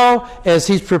now, as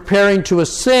he's preparing to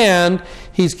ascend,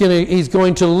 he's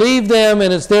going to leave them,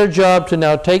 and it's their job to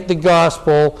now take the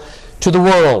gospel to the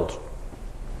world.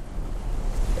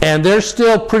 And they're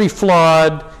still pretty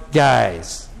flawed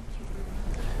guys.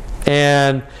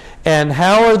 And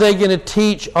how are they going to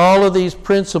teach all of these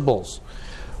principles?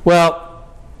 Well,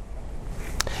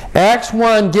 Acts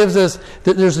 1 gives us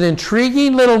that there's an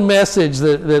intriguing little message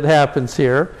that happens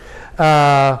here.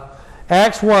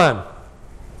 Acts 1.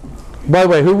 By the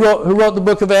way, who wrote the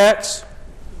book of Acts?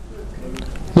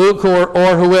 Luke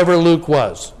or whoever Luke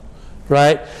was,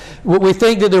 right? We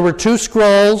think that there were 2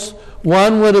 scrolls.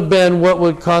 One would have been what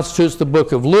would constitute the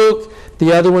book of Luke.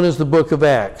 The other one is the book of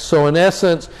Acts. So in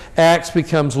essence, Acts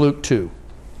becomes Luke 2.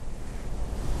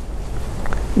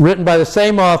 Written by the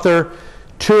same author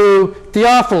to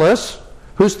Theophilus.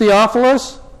 Who's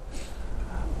Theophilus?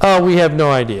 Oh, we have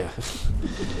no idea.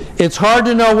 It's hard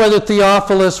to know whether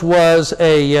Theophilus was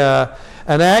an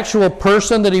actual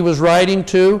person that he was writing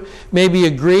to, maybe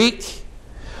a Greek.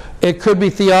 It could be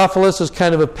Theophilus as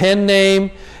kind of a pen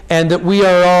name, and that we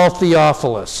are all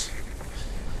Theophilus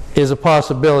is a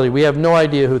possibility. We have no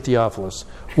idea who Theophilus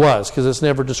was because it's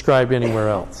never described anywhere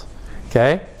else.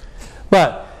 Okay?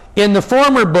 But in the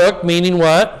former book, meaning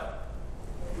what?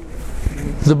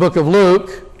 The book of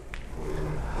Luke,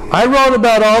 I wrote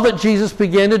about all that Jesus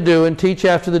began to do and teach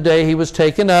after the day he was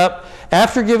taken up,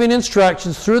 after giving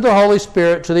instructions through the Holy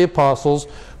Spirit to the apostles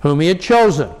whom he had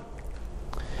chosen.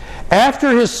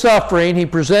 After his suffering, he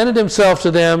presented himself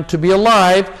to them to be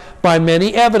alive by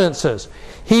many evidences.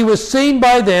 He was seen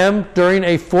by them during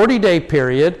a 40-day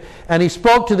period, and he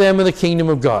spoke to them in the kingdom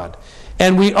of God.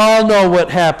 And we all know what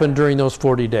happened during those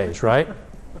 40 days, right?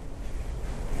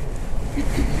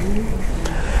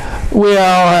 We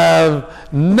all have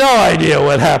no idea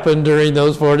what happened during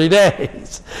those 40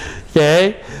 days.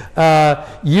 Okay?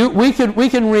 We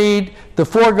can read the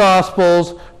 4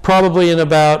 Gospels probably in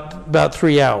about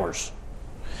 3 hours.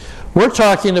 We're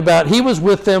talking about he was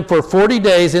with them for 40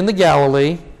 days in the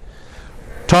Galilee,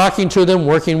 talking to them,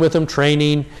 working with them,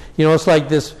 training. It's like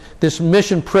this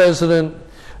mission president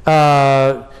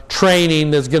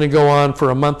training that's going to go on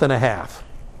for a month and a half.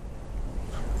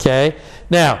 Okay?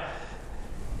 Now,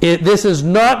 this is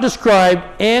not described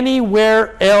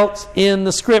anywhere else in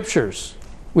the Scriptures.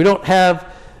 We don't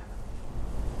have,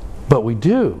 but we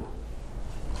do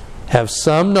have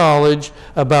some knowledge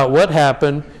about what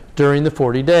happened during the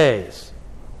 40 days.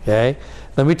 Okay?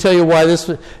 Let me tell you why this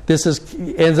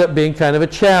ends up being kind of a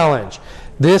challenge.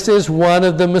 This is one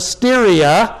of the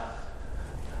mysteria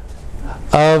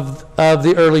of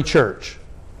the early church.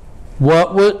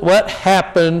 What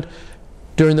happened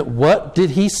during what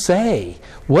did he say?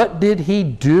 What did he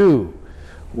do?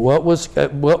 What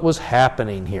was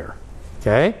happening here?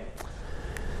 Okay?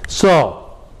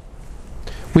 So,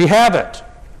 we have it.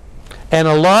 And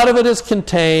a lot of it is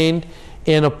contained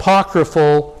in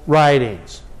apocryphal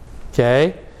writings.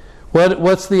 Okay?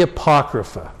 What's the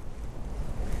Apocrypha?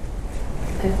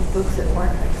 The books that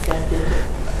weren't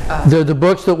accepted. The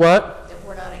books that what? That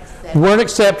were not accepted. Weren't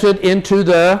accepted into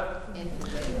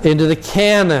the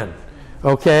canon.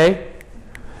 Okay?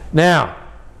 Now,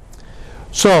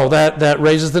 so that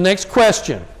raises the next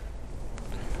question.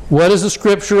 What is a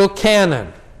scriptural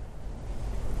canon?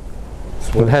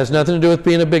 It has nothing to do with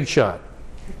being a big shot.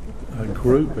 A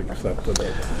group accepted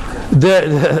it.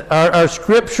 Our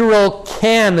scriptural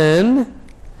canon,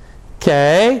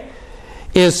 okay,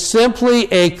 is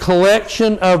simply a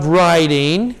collection of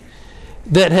writing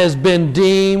that has been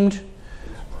deemed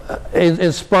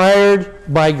inspired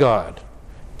by God.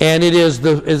 And it is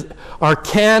our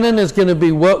canon is going to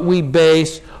be what we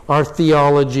base our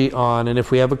theology on. And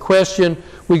if we have a question,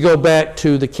 we go back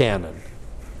to the canon.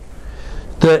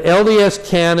 The LDS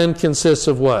canon consists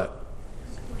of what?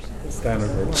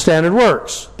 Standard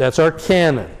works. That's our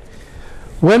canon.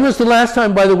 When was the last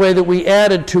time, by the way, that we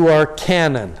added to our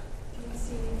canon?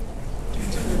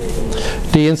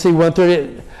 D&C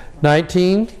 130,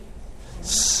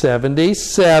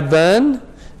 1977. I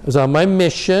was on my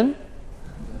mission.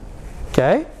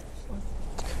 Okay?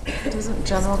 Doesn't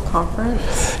General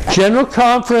Conference? General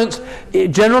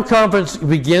Conference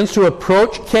begins to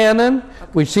approach canon.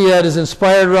 We see that as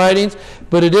inspired writings,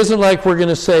 but it isn't like we're going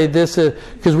to say this is,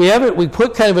 because we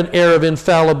put kind of an air of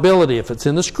infallibility. If it's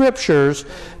in the Scriptures,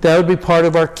 that would be part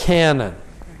of our canon.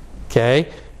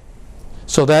 Okay?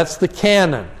 So that's the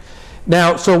canon.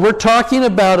 Now, so we're talking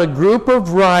about a group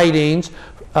of writings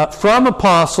from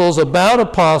apostles,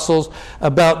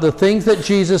 about the things that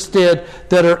Jesus did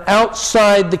that are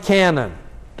outside the canon.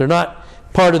 They're not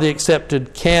part of the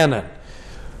accepted canon.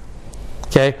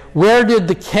 Okay, where did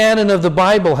the canon of the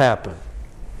Bible happen?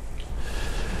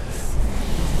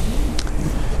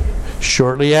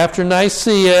 Shortly after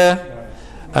Nicaea,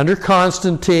 under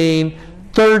Constantine,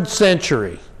 3rd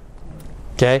century.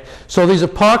 Okay, so these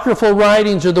apocryphal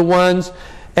writings are the ones,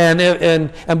 and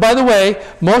by the way,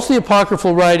 most of the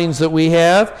apocryphal writings that we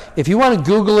have, if you want to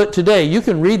Google it today, you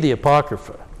can read the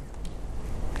Apocrypha.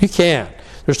 You can.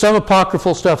 There's some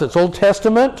apocryphal stuff that's Old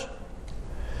Testament.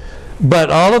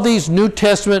 But all of these New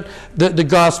Testament, the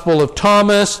Gospel of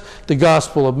Thomas, the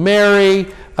Gospel of Mary,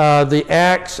 the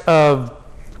Acts of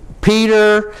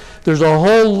Peter, there's a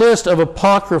whole list of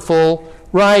apocryphal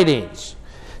writings.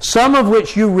 Some of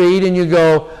which you read and you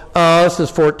go, oh, this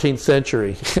is 14th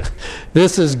century.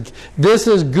 This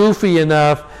is goofy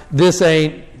enough. This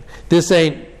ain't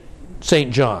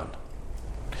St. John.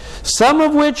 Some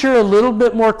of which are a little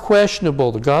bit more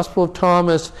questionable. The Gospel of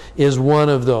Thomas is one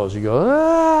of those. You go,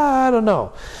 I don't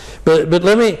know. But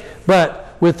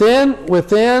within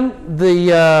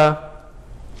the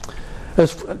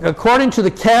according to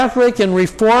the Catholic and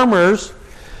Reformers,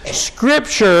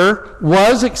 Scripture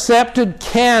was accepted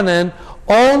canon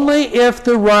only if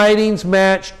the writings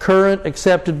matched current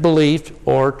accepted beliefs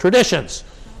or traditions.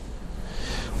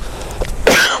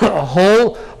 A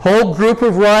whole group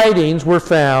of writings were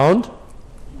found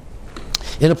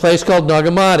in a place called Nag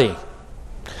Hammadi.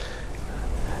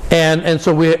 And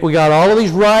so we got all of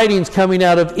these writings coming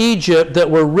out of Egypt that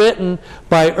were written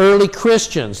by early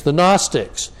Christians, the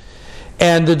Gnostics.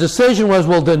 And the decision was,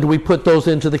 well, then do we put those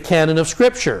into the canon of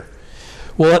Scripture?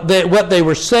 Well, what they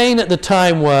were saying at the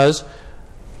time was,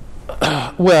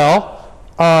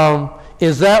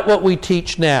 is that what we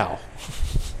teach now?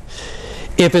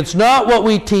 If it's not what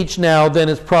we teach now, then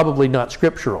it's probably not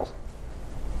scriptural.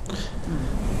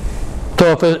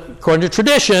 So according to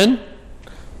tradition,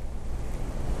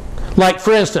 like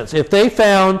for instance, if they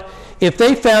found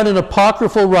an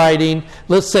apocryphal writing,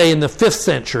 let's say in the 5th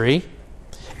century,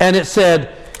 and it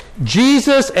said,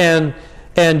 Jesus and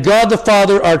God the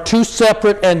Father are two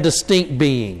separate and distinct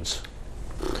beings,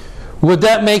 would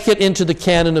that make it into the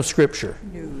canon of Scripture?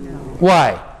 No.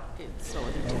 Why?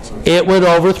 It would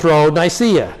overthrow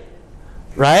Nicaea,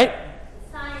 right?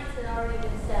 Science had already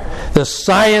been settled. The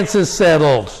science is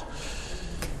settled.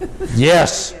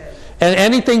 Yes. And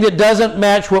anything that doesn't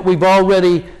match what we've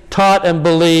already taught and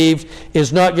believed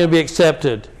is not going to be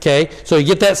accepted. Okay? So you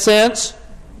get that sense?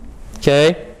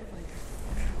 Okay?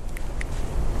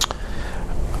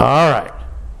 All right.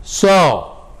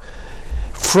 So,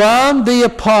 from the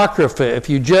Apocrypha, if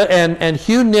you and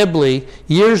Hugh Nibley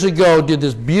years ago did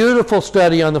this beautiful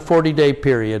study on the 40-day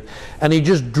period, and he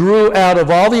just drew out of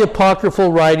all the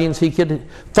apocryphal writings he could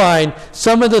find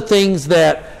some of the things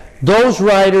that those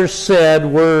writers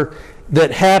said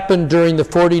that happened during the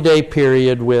 40-day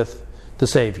period with the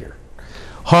Savior.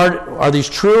 Are these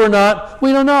true or not?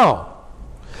 We don't know.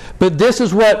 But this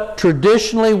is what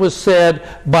traditionally was said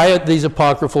by these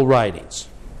apocryphal writings.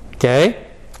 Okay?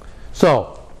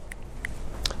 So,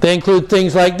 they include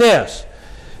things like this.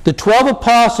 The 12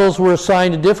 apostles were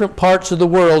assigned to different parts of the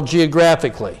world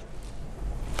geographically.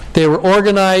 They were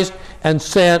organized and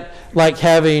sent like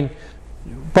having...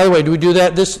 By the way, do we do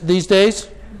that these days?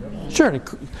 Sure.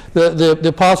 The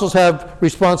apostles have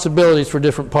responsibilities for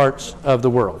different parts of the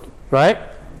world. Right?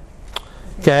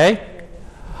 Okay?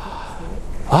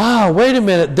 Wait a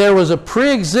minute. There was a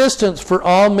pre-existence for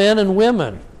all men and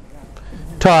women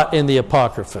taught in the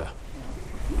Apocrypha.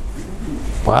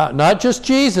 Wow, not just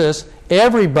Jesus,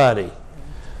 everybody.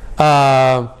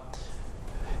 In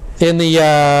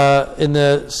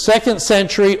the 2nd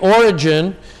century,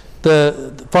 Origen,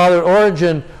 the Father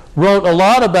Origen, wrote a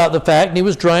lot about the fact, and he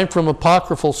was drawing from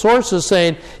apocryphal sources,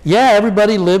 saying, yeah,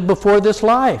 everybody lived before this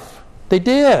life. They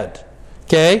did.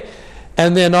 Okay?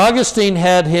 And then Augustine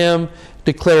had him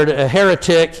declared a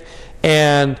heretic,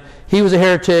 and he was a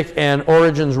heretic, and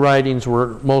Origen's writings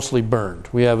were mostly burned.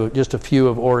 We have just a few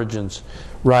of Origen's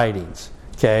writings.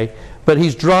 Okay? But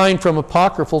he's drawing from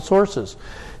apocryphal sources,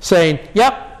 saying,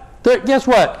 yep, guess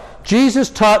what? Jesus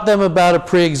taught them about a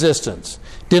pre-existence.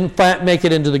 Didn't make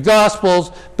it into the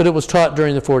Gospels, but it was taught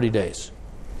during the 40 days.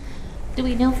 Do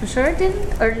we know for sure it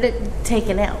didn't, or did it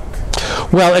taken out?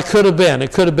 Well, it could have been.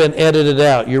 It could have been edited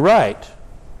out. You're right.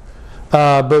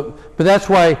 But that's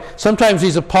why sometimes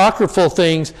these apocryphal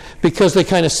things, because they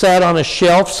kind of sat on a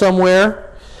shelf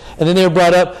somewhere, and then they were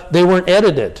brought up, they weren't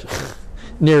edited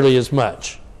nearly as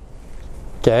much.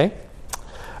 Okay?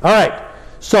 All right.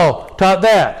 So, taught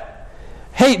that.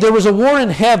 Hey, there was a war in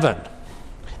heaven,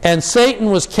 and Satan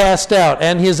was cast out,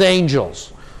 and his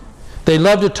angels. They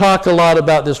love to talk a lot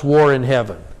about this war in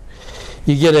heaven.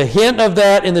 You get a hint of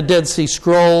that in the Dead Sea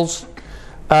Scrolls,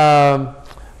 but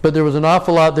there was an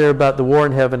awful lot there about the war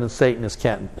in heaven and Satan is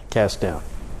cast down.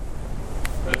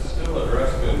 That's still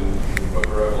addressed in the book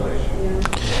of Revelation.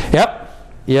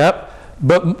 Yep.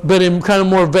 But in kind of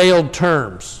more veiled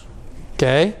terms.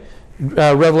 Okay?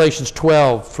 Revelations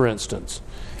 12, for instance.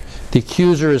 The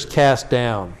accuser is cast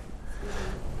down.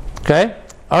 Okay?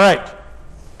 All right.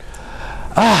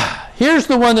 Here's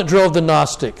the one that drove the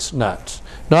Gnostics nuts.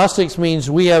 Gnostics means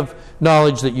we have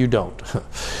knowledge that you don't.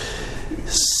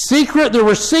 There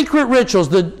were secret rituals.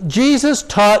 Jesus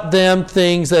taught them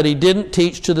things that he didn't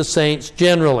teach to the saints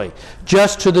generally,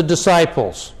 just to the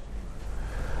disciples.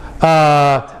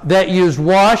 That used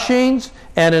washings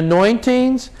and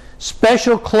anointings,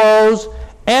 special clothes,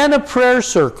 and a prayer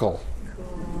circle.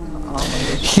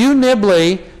 Hugh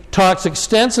Nibley talks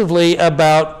extensively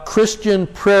about Christian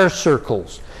prayer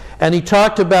circles. And he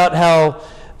talked about how,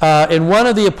 in one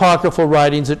of the apocryphal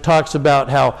writings, it talks about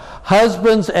how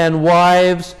husbands and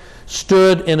wives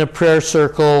stood in a prayer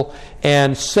circle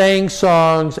and sang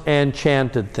songs and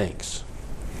chanted things.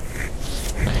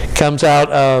 Comes out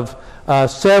of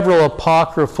several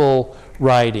apocryphal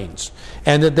writings.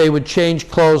 And that they would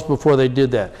change clothes before they did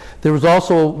that. There was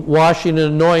also washing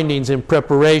and anointings in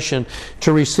preparation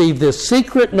to receive this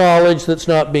secret knowledge that's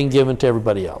not being given to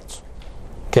everybody else.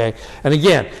 Okay? And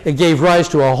again, it gave rise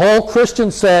to a whole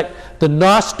Christian sect, the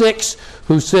Gnostics,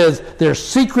 who says there's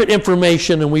secret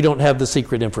information and we don't have the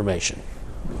secret information.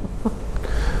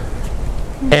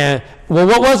 And, well,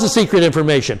 what was the secret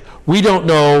information? We don't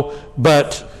know,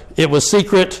 but it was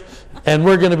secret, and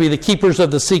we're going to be the keepers of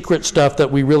the secret stuff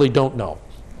that we really don't know.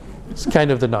 It's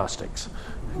kind of the Gnostics.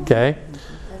 Okay?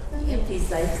 Empty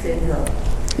safe syndrome.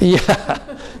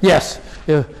 Yeah. Yes.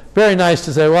 Yeah. Very nice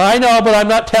to say, well, I know, but I'm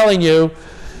not telling you.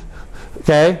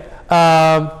 Okay?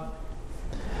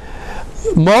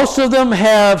 Most of them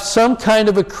have some kind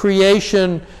of a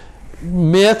creation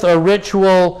myth or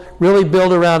ritual really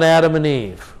built around Adam and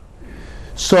Eve.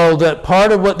 So that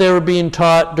part of what they were being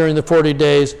taught during the 40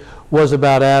 days was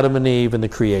about Adam and Eve and the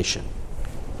creation.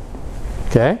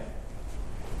 Okay?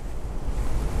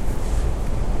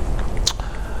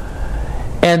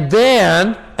 And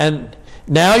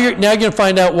now you're going to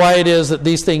find out why it is that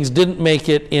these things didn't make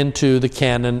it into the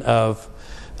canon of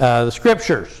the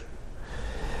Scriptures.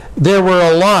 there were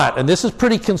a lot, and this is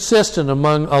pretty consistent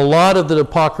among a lot of the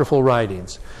apocryphal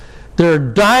writings. There are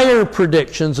dire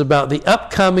predictions about the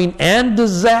upcoming and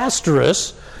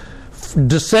disastrous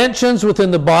dissensions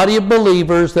within the body of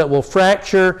believers that will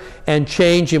fracture and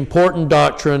change important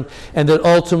doctrine, and that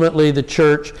ultimately the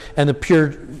church and the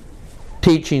pure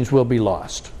teachings will be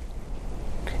lost.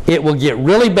 It will get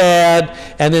really bad,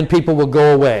 and then people will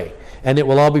go away, and it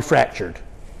will all be fractured.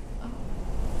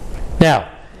 Now,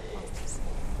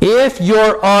 if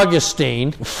you're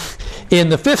Augustine in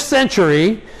the 5th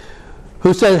century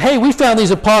who says, hey, we found these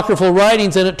apocryphal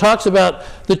writings and it talks about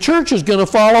the church is going to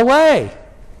fall away,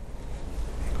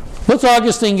 what's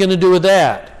Augustine going to do with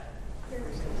that?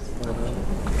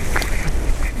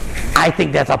 I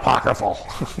think that's apocryphal.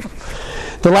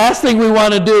 The last thing we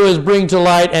want to do is bring to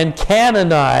light and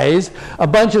canonize a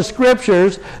bunch of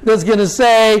scriptures that's going to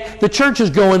say the church is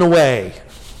going away.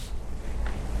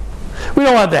 We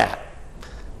don't want that.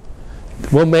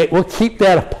 We'll keep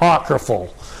that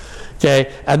apocryphal.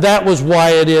 Okay? And that was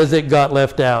why it got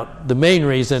left out. The main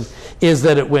reason is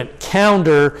that it went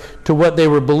counter to what they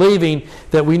were believing,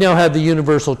 that we now have the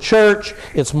universal church.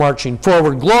 It's marching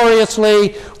forward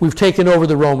gloriously. We've taken over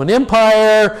the Roman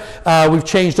Empire. We've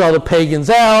changed all the pagans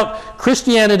out.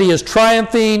 Christianity is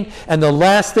triumphing, and the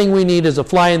last thing we need is a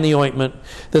fly in the ointment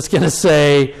that's going to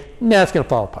say, nah, it's going to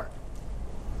fall apart.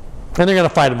 And they're going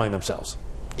to fight among themselves.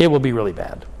 It will be really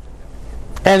bad.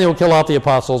 And they will kill off the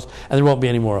apostles, and there won't be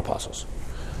any more apostles.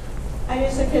 I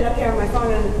just looked it up here on my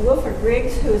phone, and Wilford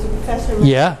Griggs, who is a professor from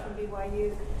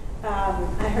BYU,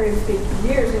 I heard him speak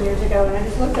years and years ago, and I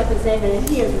just looked up his name, and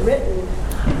he has written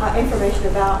information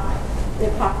about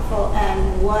the apocryphal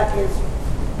and what is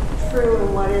true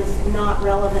and what is not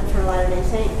relevant for Latter-day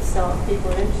Saints. So if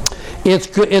people are interested. It's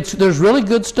good. There's really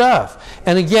good stuff.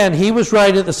 And again, he was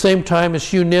writing at the same time as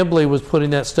Hugh Nibley was putting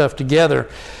that stuff together.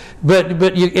 But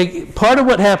part of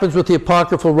what happens with the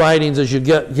apocryphal writings is you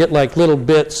get like little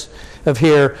bits of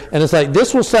here, and it's like,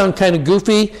 this will sound kind of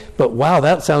goofy, but wow,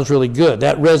 that sounds really good.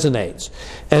 That resonates.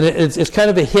 And it's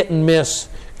kind of a hit and miss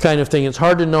kind of thing. It's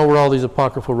hard to know where all these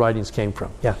apocryphal writings came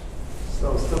from. Yeah?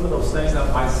 So some of those things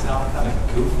that might sound kind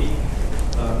of goofy,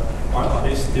 are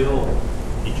they still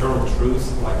eternal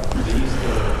truths like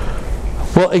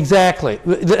these? Well, exactly.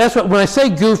 That's what, when I say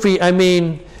goofy, I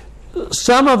mean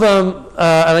some of them,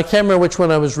 and I can't remember which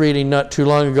one I was reading not too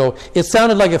long ago, it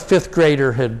sounded like a 5th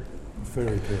grader had...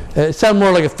 Fairy tale. It sounded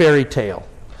more like a fairy tale.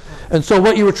 And so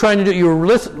what you were trying to do, you were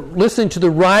listening to the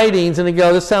writings, and you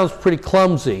go, this sounds pretty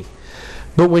clumsy.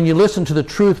 But when you listen to the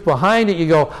truth behind it, you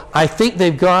go, I think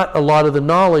they've got a lot of the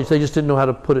knowledge, they just didn't know how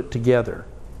to put it together.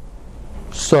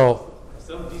 So...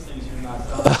 Some of these things you're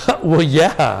not well,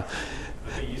 yeah.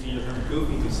 I think using your term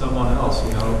goofy to someone else,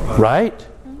 you know. Right.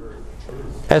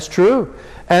 That's true.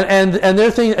 And there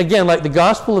are things, again, like the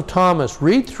Gospel of Thomas.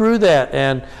 Read through that,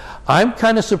 and I'm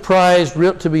kind of surprised,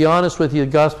 to be honest with you,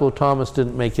 the Gospel of Thomas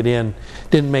didn't make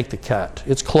the cut.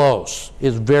 It's close.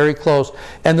 It's very close.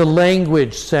 And the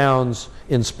language sounds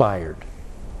inspired.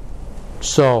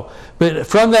 So, but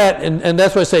from that, and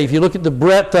that's why I say, if you look at the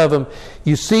breadth of them,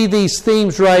 you see these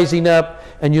themes rising up,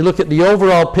 and you look at the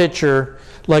overall picture,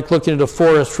 like looking at a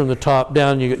forest from the top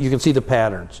down, you can see the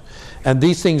patterns. And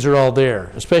these things are all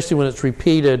there, especially when it's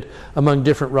repeated among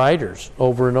different writers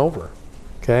over and over.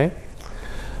 Okay?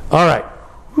 All right.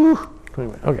 Whew.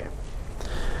 Okay.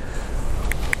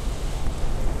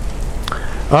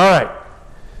 All right.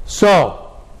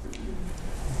 So,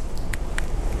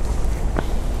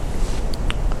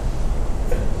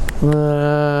 I'm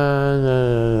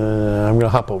going to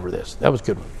hop over this. That was a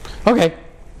good one. Okay.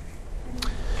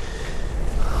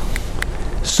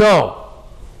 So,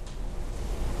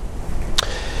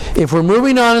 if we're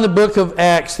moving on in the book of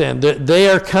Acts, then, they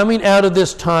are coming out of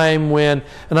this time when,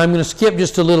 and I'm going to skip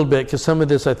just a little bit because some of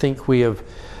this I think we've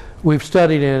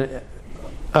studied in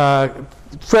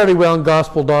fairly well in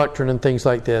gospel doctrine and things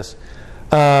like this.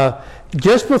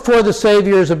 Just before the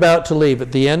Savior is about to leave,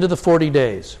 at the end of the 40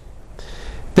 days,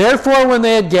 therefore when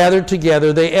they had gathered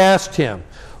together, they asked him,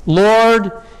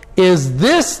 Lord, is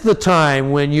this the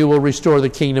time when you will restore the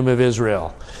kingdom of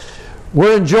Israel?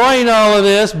 We're enjoying all of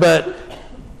this, but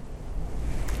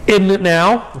isn't it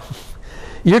now?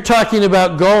 You're talking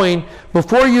about going.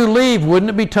 Before you leave, wouldn't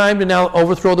it be time to now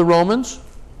overthrow the Romans?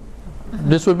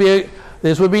 This would be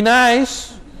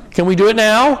nice. Can we do it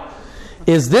now?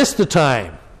 Is this the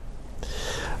time?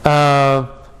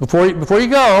 Before you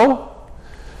go,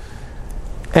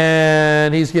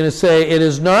 and he's going to say, it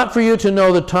is not for you to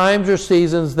know the times or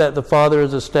seasons that the Father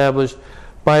has established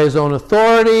by his own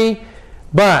authority,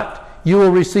 but you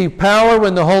will receive power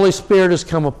when the Holy Spirit has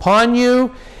come upon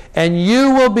you, And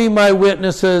you will be my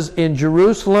witnesses in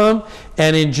Jerusalem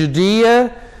and in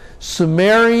Judea,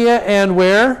 Samaria, and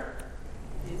where?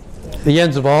 The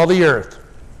ends of all the earth.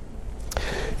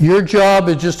 Your job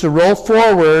is just to roll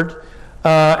forward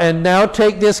and now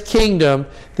take this kingdom,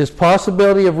 this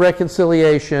possibility of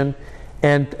reconciliation,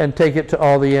 and take it to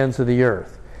all the ends of the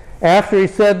earth. After he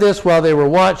said this, while they were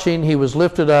watching, he was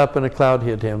lifted up and a cloud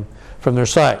hid him from their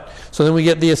sight. So then we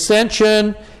get the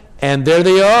ascension, and there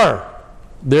they are.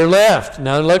 They're left.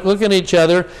 Now look at each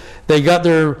other. They got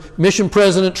their mission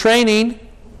president training.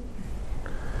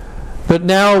 But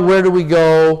now where do we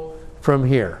go from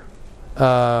here?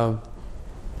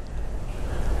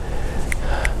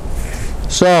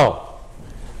 So,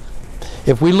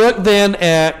 if we look then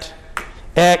at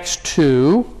Acts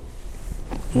 2,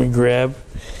 let me grab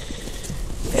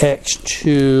Acts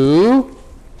 2.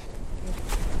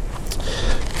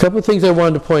 A couple of things I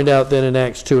wanted to point out then in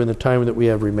Acts 2 in the time that we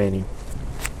have remaining.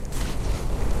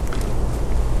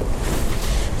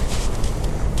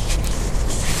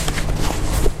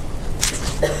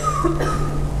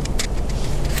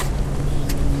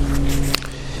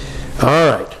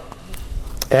 All right.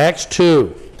 Acts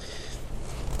 2.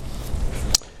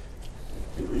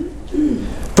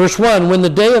 Verse 1, when the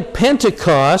day of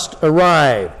Pentecost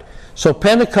arrived. So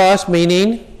Pentecost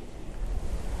meaning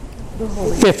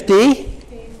 50.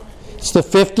 It's the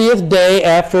 50th day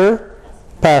after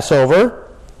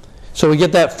Passover. So we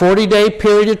get that 40-day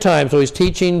period of time. So he's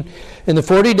teaching in the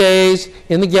 40 days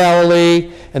in the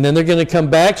Galilee, and then they're going to come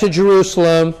back to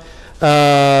Jerusalem.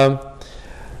 Now,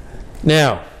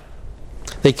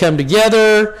 they come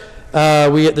together.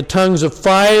 We get the tongues of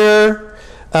fire.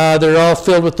 They're all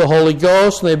filled with the Holy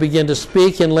Ghost, and they begin to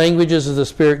speak in languages as the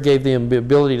Spirit gave them the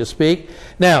ability to speak.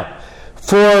 Now,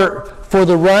 for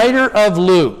the writer of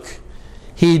Luke,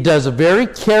 he does a very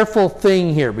careful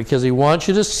thing here because he wants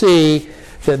you to see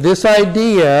that this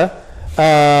idea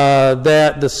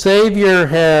that the Savior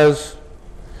has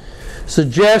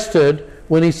suggested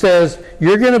when he says,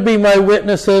 you're going to be my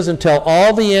witnesses until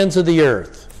all the ends of the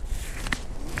earth.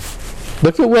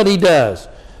 Look at what he does.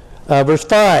 Verse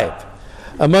 5.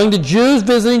 Among the Jews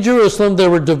visiting Jerusalem,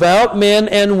 there were devout men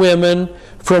and women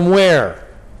from where?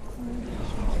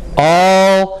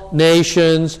 All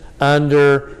nations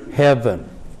under heaven.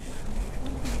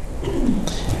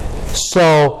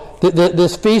 So,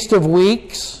 this Feast of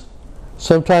Weeks,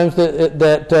 sometimes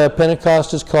that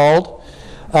Pentecost is called,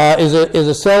 is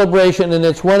a celebration, and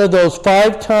it's one of those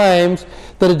 5 times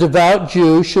that a devout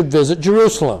Jew should visit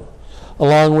Jerusalem,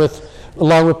 along with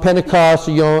Pentecost,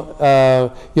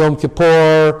 Yom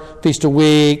Kippur, Feast of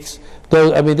Weeks.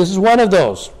 This is one of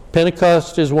those.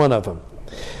 Pentecost is one of them.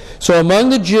 So among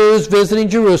the Jews visiting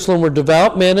Jerusalem were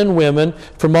devout men and women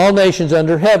from all nations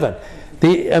under heaven.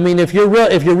 If you're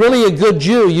really a good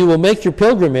Jew, you will make your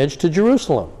pilgrimage to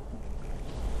Jerusalem.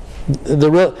 It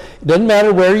doesn't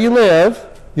matter where you live,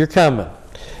 you're coming.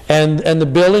 And the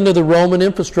building of the Roman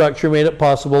infrastructure made it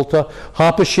possible to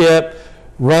hop a ship,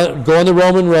 go on the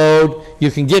Roman road. You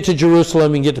can get to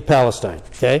Jerusalem and get to Palestine.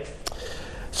 Okay,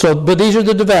 but these are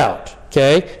the devout.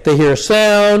 Okay, they hear a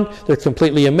sound. They're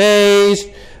completely amazed.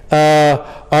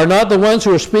 Are not the ones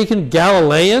who are speaking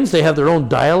Galileans? They have their own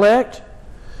dialect.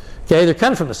 Okay, they're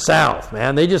kind of from the South,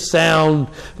 man. They just sound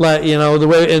like, the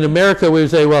way in America we would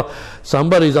say, well,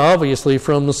 somebody's obviously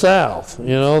from the South.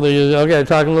 They're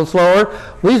talking a little slower.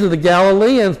 These are the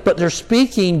Galileans, but they're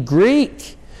speaking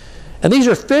Greek. And these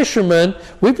are fishermen.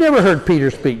 We've never heard Peter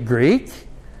speak Greek.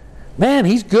 Man,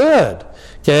 he's good.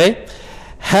 Okay?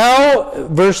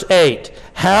 Verse 8,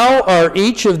 how are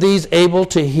each of these able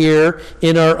to hear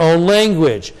in our own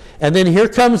language? And then here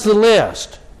comes the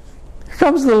list.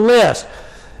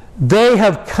 They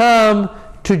have come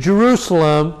to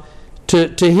Jerusalem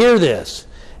to hear this.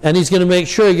 And he's going to make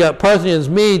sure you got Parthians,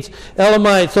 Medes,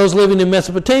 Elamites, those living in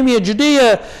Mesopotamia,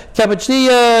 Judea,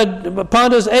 Cappadocia,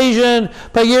 Pontus, Asia,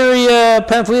 Phrygia,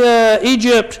 Pamphylia,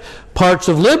 Egypt, parts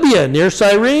of Libya near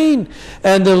Cyrene,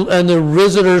 and the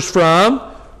visitors from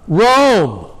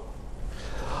Rome.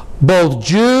 Both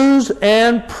Jews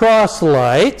and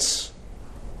proselytes.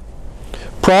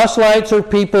 Proselytes are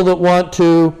people that want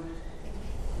to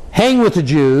hang with the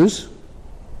Jews.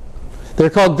 They're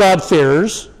called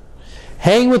God-fearers.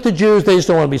 Hang with the Jews, they just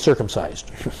don't want to be circumcised.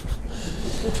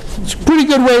 It's a pretty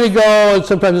good way to go, and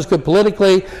sometimes it's good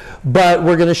politically, but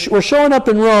we're showing up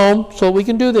in Rome, so we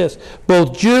can do this.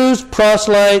 Both Jews,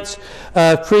 proselytes,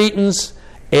 Cretans,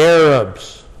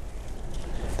 Arabs.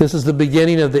 This is the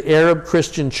beginning of the Arab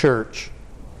Christian church,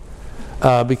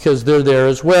 because they're there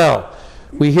as well.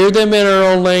 We hear them in our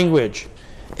own language,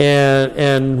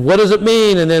 and what does it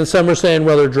mean? And then some are saying,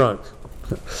 well, they're drunk.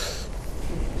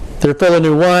 They're full of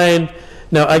new wine.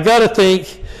 Now, I got to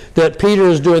think that Peter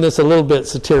is doing this a little bit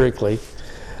satirically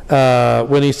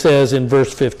when he says in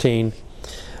verse 15,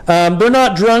 they're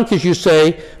not drunk, as you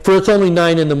say, for it's only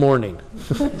 9 in the morning.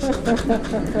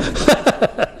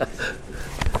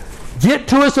 Get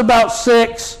to us about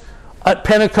 6 at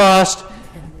Pentecost,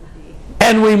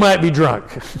 and we might be drunk.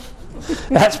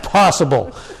 That's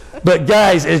possible. But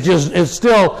guys, it's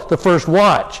still the first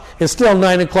watch. It's still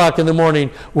 9 o'clock in the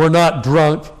morning. We're not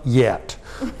drunk yet.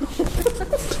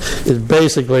 Is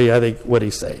basically, I think, what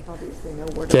he's saying.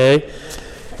 Okay?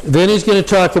 Then he's going to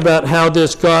talk about how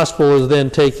this gospel is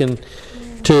then taken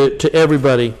to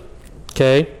everybody.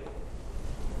 Okay?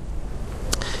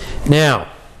 Now,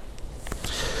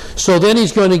 so then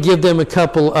he's going to give them a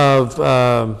couple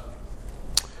of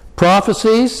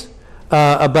prophecies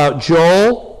about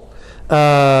Joel.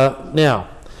 Now,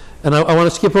 and I want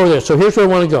to skip over there. So here's where I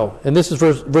want to go. And this is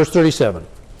verse 37.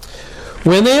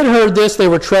 When they had heard this, they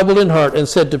were troubled in heart and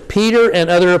said to Peter and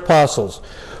other apostles,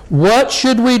 "What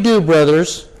should we do,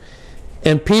 brothers?"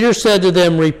 And Peter said to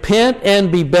them, "Repent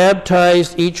and be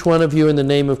baptized, each one of you, in the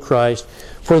name of Christ,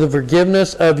 for the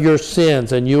forgiveness of your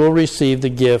sins, and you will receive the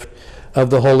gift of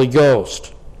the Holy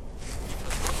Ghost."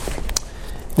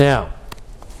 Now,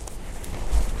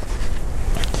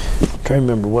 I'm trying to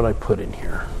remember what I put in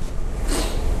here.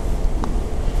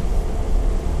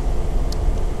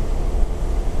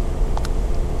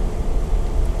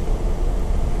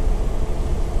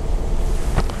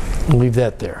 I'll leave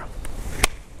that there.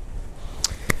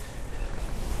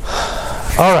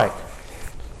 All right.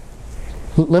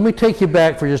 Let me take you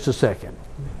back for just a second.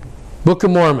 Book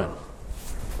of Mormon.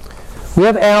 We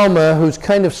have Alma, who's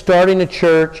kind of starting a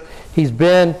church. He's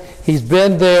been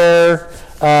there.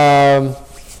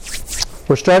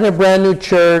 We're starting a brand new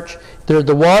church. They're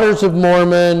the Waters of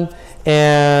Mormon,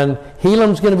 and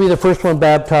Helam's going to be the first one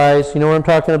baptized. You know what I'm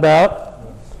talking about?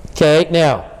 Okay,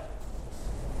 now.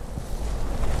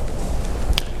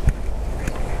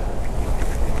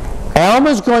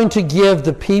 Alma's going to give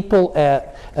the people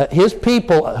his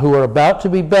people who are about to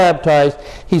be baptized,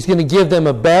 he's going to give them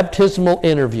a baptismal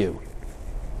interview.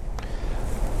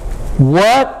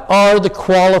 What are the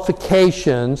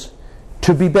qualifications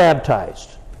to be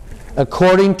baptized,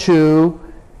 according to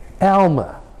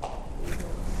Alma?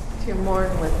 To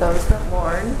mourn with those that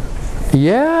mourn.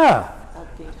 Yeah.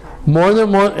 Mourn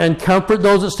and comfort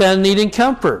those that stand in need and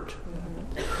comfort.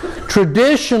 Mm-hmm.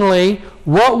 Traditionally,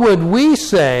 what would we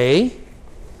say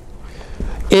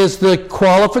is the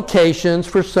qualifications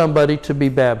for somebody to be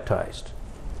baptized?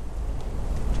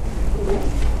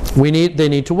 They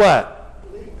need to what?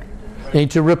 They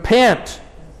need to repent.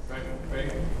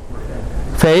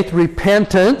 Faith,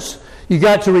 repentance. You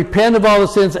got to repent of all the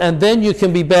sins, and then you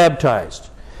can be baptized.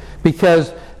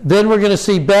 Because then we're going to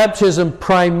see baptism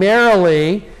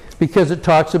primarily because it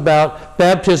talks about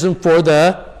baptism for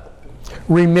the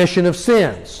remission of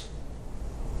sins.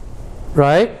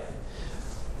 Right?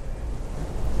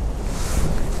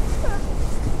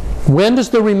 When does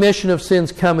the remission of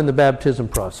sins come in the baptism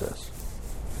process?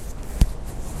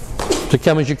 Does it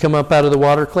come as you come up out of the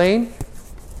water clean?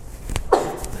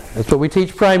 That's what we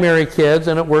teach primary kids,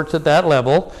 and it works at that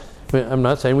level. I'm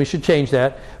not saying we should change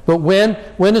that. But when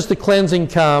does the cleansing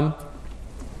come?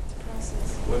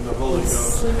 When the Holy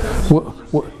Ghost.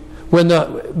 When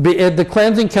the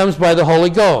cleansing comes by the Holy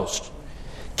Ghost.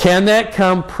 Can that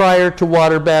come prior to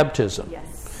water baptism?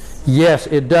 Yes. Yes,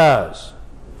 it does.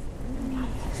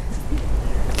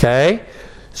 Okay?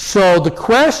 So the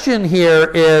question here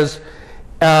is,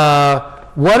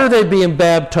 what are they being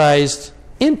baptized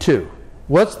into?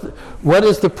 What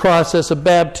is the process of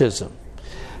baptism?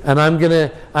 And I'm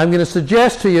gonna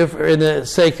suggest to you, in the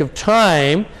sake of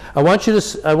time, I want you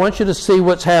to see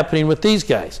what's happening with these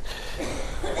guys.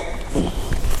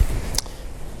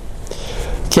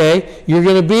 Okay, you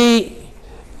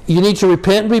need to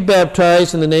repent and be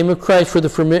baptized in the name of Christ for the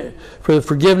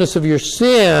forgiveness of your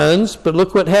sins. But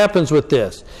look what happens with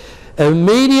this.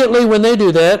 Immediately when they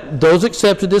do that, those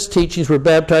accepted this teachings were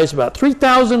baptized, about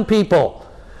 3,000 people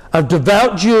of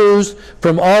devout Jews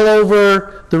from all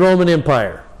over the Roman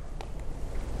Empire.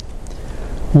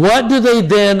 What do they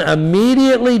then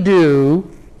immediately do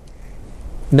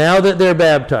now that they're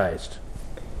baptized?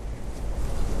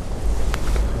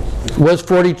 Verse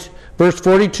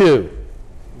 42.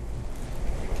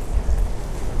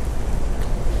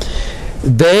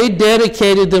 They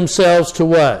dedicated themselves to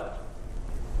what?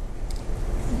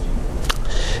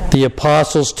 The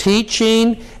apostles'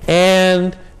 teaching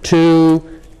and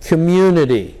to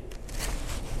community.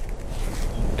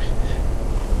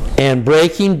 And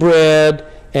breaking bread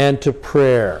and to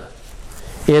prayer.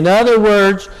 In other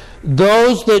words,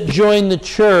 those that joined the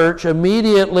church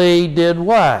immediately did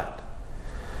what?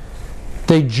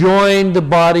 They joined the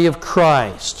body of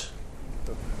Christ.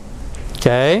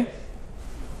 Okay?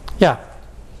 Yeah.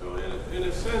 So in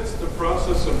a sense, the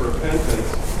process of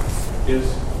repentance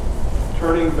is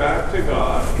turning back to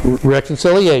God.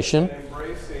 Reconciliation. And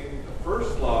embracing the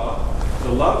first law,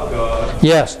 to love God.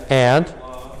 Yes, and? The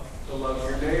law, to love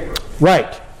your neighbor.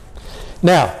 Right.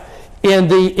 Now, in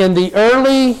the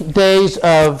early days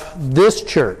of this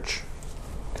church,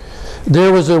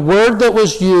 there was a word that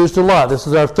was used a lot. This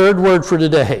is our third word for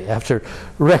today, after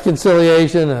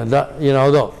reconciliation and,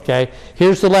 okay?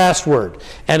 Here's the last word.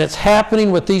 And it's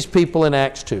happening with these people in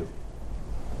Acts 2.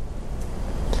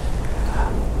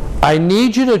 I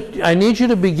need you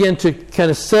to begin to kind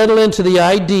of settle into the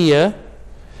idea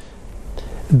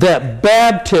that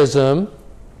baptism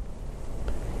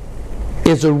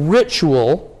is a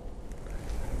ritual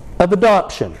of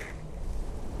adoption.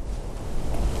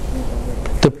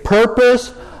 The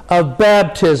purpose of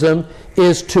baptism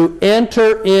is to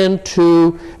enter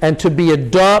into and to be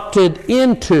adopted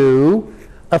into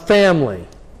a family.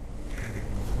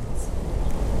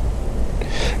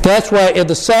 That's why at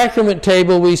the sacrament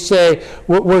table we say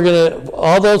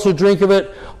all those who drink of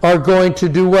it are going to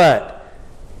do what?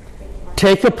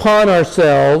 Take upon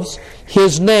ourselves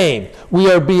His name.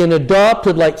 We are being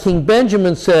adopted, like King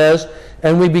Benjamin says,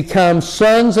 and we become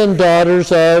sons and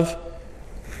daughters of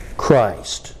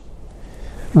Christ.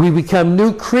 We become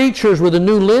new creatures with a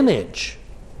new lineage.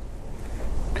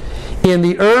 In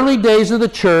the early days of the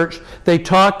church, they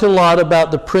talked a lot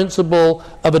about the principle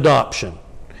of adoption.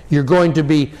 You're going to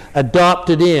be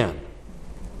adopted in.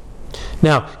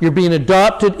 Now, you're being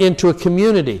adopted into a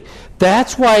community.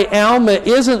 That's why Alma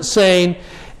isn't saying,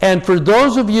 and for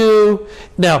those of you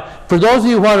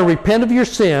who want to repent of your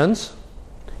sins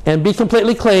and be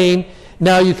completely clean,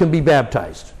 now you can be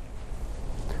baptized.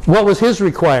 What was his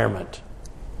requirement?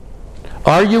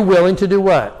 Are you willing to do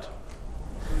what?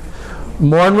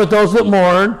 Mourn with those that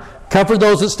mourn, comfort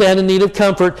those that stand in need of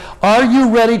comfort. Are you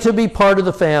ready to be part of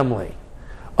the family?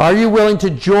 Are you willing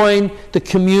to join the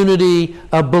community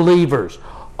of believers?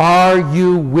 Are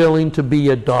you willing to be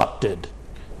adopted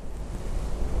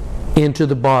into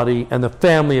the body and the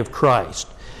family of Christ?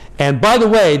 And by the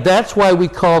way, that's why we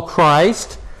call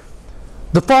Christ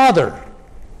the Father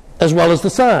as well as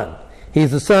the Son.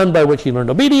 He's the Son by which He learned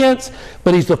obedience,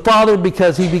 but He's the Father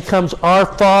because He becomes our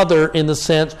Father in the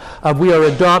sense of we are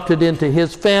adopted into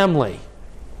His family.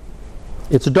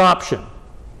 It's adoption.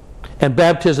 And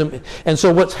baptism. And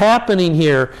so what's happening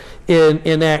here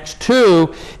in Acts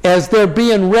 2, as they're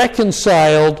being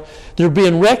reconciled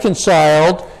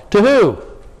to who?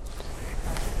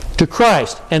 To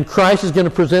Christ. And Christ is going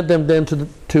to present them then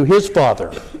to His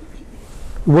Father.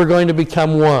 We're going to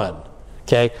become one.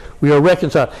 Okay? We are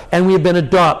reconciled. And we have been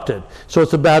adopted. So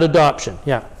it's about adoption.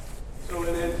 Yeah. So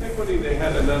in antiquity they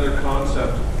had another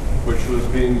concept which was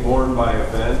being born by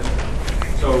event.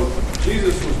 So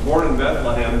Jesus was born in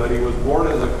Bethlehem, but He was born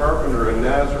as a carpenter in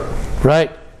Nazareth.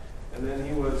 Right. And then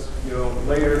He was,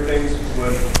 later things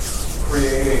would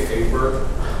create a birth.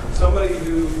 Somebody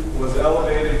who was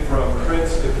elevated from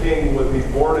prince to king would be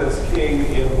born as king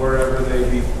in wherever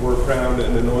they were crowned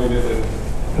and anointed.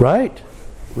 Right.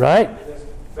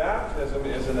 Baptism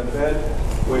is an event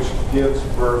which gives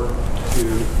birth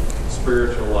to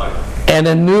spiritual life. And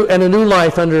a new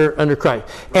life under Christ.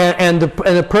 And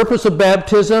the purpose of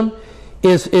baptism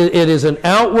is it is an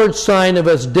outward sign of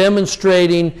us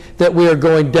demonstrating that we are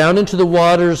going down into the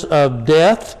waters of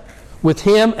death with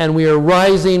Him and we are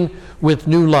rising with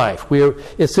new life.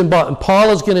 It's symbolic. And Paul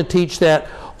is going to teach that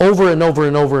over and over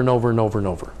and over and over and over and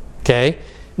over. Okay?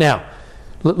 Now,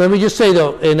 let me just say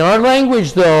though, in our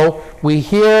language though, we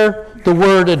hear the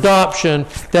word adoption.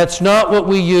 That's not what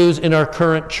we use in our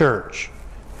current church.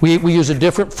 We use a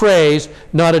different phrase,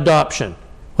 not adoption.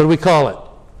 What do we call it?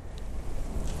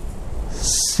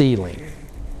 Sealing.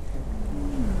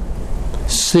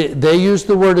 They used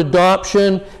the word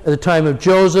adoption at the time of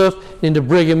Joseph into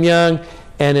Brigham Young,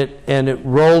 and it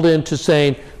rolled into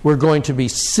saying we're going to be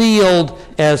sealed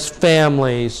as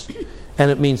families, and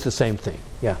it means the same thing.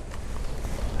 Yeah.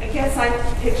 I guess I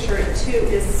picture it too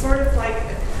is sort of like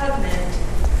a covenant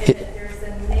in that there's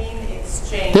a name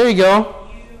exchange. There you go.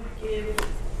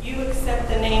 You accept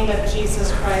the name of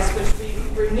Jesus Christ, which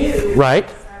we renew. Right.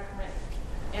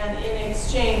 And in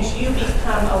exchange, you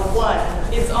become a one.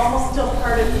 It's almost still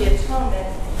part of the atonement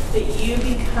that you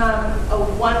become a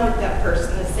one with that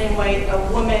person. The same way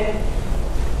a woman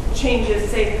changes,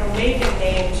 say, her maiden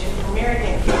name to her married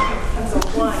name, she becomes a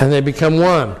one. And they become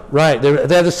one. Right. They're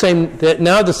the same. They're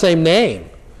now the same name.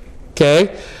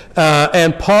 Okay.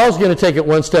 And Paul's going to take it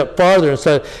one step farther and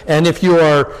say, and if you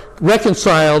are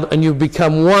reconciled and you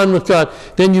become one with God,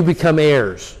 then you become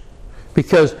heirs.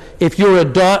 Because if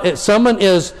you're someone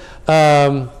is,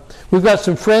 we've got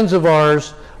some friends of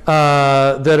ours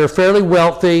that are fairly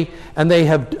wealthy, and they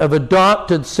have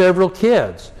adopted several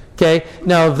kids. Okay,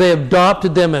 now have they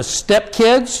adopted them as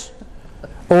stepkids,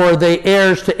 or are they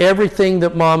heirs to everything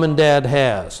that mom and dad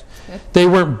has? They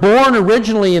weren't born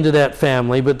originally into that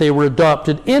family, but they were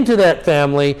adopted into that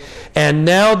family, and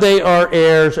now they are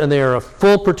heirs, and they are a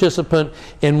full participant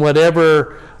in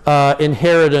whatever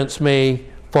inheritance may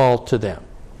fall to them.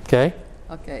 Okay?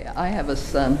 Okay, I have a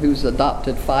son who's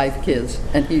adopted 5 kids,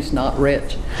 and he's not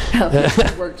rich.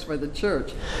 He works for the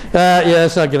church. Yeah,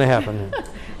 that's not going to happen.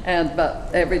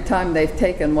 But every time they've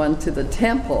taken one to the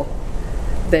temple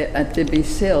to be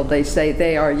sealed, they say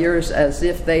they are yours as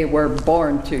if they were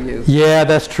born to you. Yeah,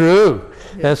 that's true.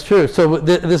 That's true. So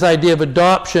this idea of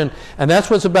adoption, and that's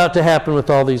what's about to happen with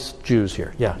all these Jews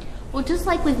here. Yeah. Well, just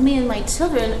like with me and my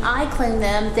children, I claim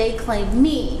them, they claim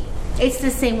me. It's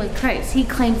the same with Christ. He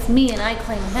claims me and I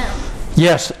claim him.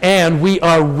 Yes, and we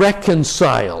are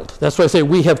reconciled. That's why I say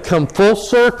we have come full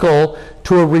circle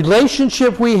to a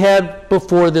relationship we had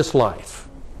before this life.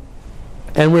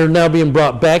 And we're now being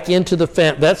brought back into the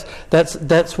family.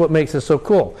 That's what makes it so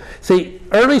cool. See,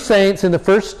 early saints in the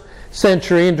first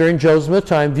century and during Joseph's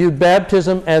time viewed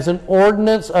baptism as an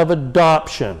ordinance of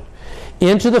adoption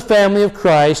into the family of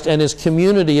Christ and his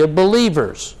community of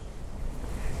believers.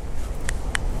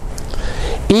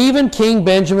 Even King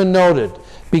Benjamin noted,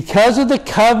 because of the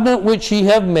covenant which ye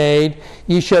have made,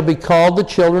 ye shall be called the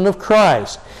children of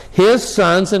Christ, his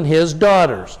sons and his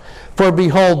daughters. For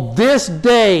behold, this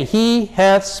day he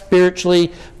hath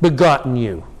spiritually begotten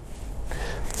you.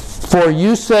 For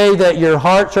you say that your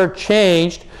hearts are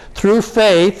changed through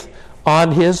faith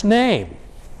on his name.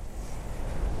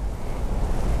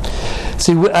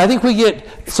 See, I think we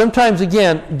get, sometimes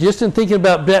again, just in thinking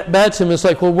about baptism, it's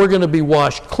like, well, we're going to be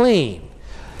washed clean.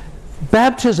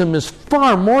 Baptism is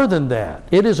far more than that.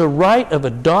 It is a rite of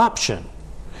adoption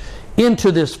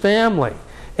into this family.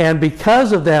 And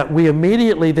because of that, we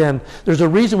immediately then, there's a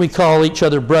reason we call each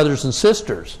other brothers and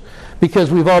sisters,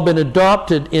 because we've all been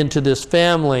adopted into this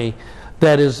family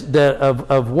that is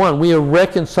of one. We are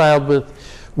reconciled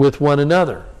with one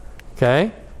another.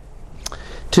 Okay?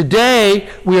 Today,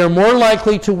 we are more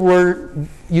likely to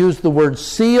use the word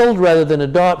sealed rather than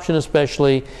adoption,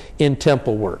 especially in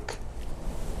temple work.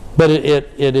 But it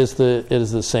is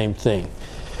the same thing.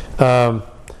 I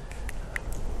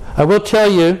will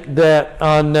tell you that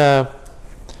on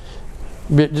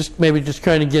just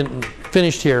trying to get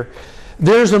finished here.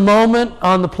 There's a moment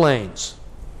on the plains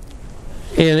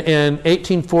in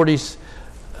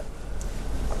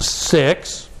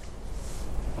 1846.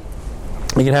 I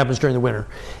think it happens during the winter.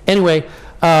 Anyway,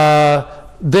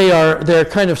 they're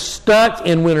kind of stuck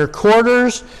in winter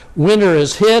quarters. Winter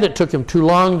is hit. It took them too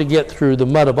long to get through the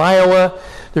mud of Iowa.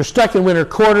 They're stuck in winter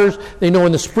quarters. They know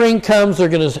when the spring comes, they're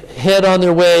going to head on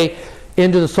their way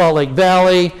into the Salt Lake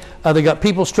Valley. They got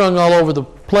people strung all over the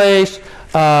place.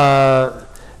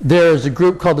 There's a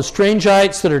group called the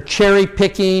Strangeites that are cherry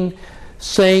picking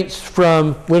saints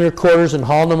from winter quarters and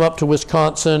hauling them up to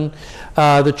Wisconsin.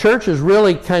 The church is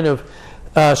really kind of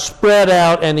spread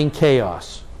out and in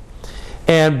chaos.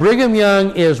 And Brigham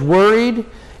Young is worried,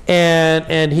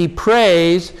 and he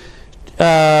prays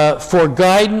for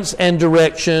guidance and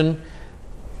direction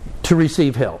to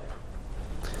receive help.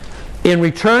 In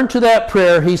return to that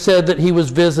prayer, he said that he was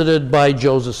visited by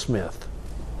Joseph Smith.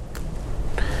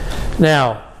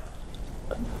 Now,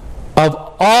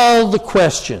 of all the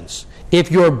questions, if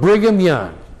you're Brigham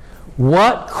Young,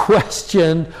 what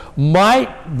question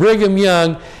might Brigham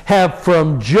Young have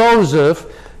from Joseph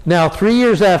now 2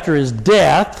 years after his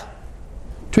death?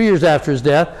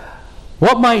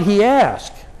 What might he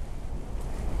ask?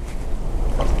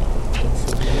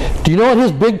 Do you know what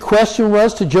his big question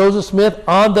was to Joseph Smith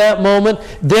on that moment?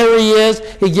 There he is.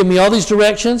 He gave me all these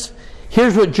directions.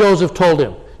 Here's what Joseph told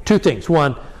him. 2 things.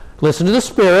 1, listen to the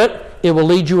Spirit. It will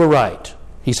lead you aright,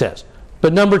 he says.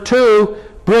 But number 2,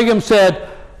 Brigham said,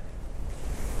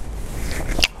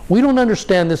 we don't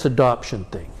understand this adoption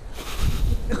thing.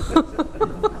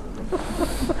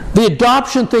 The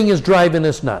adoption thing is driving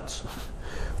us nuts.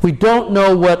 We don't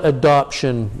know what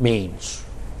adoption means.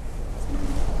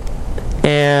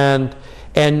 And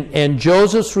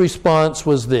Joseph's response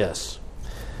was this: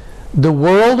 the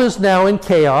world is now in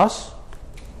chaos,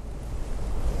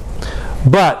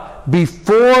 but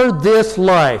before this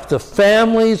life, the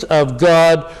families of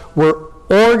God were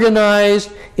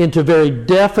organized into very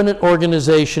definite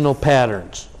organizational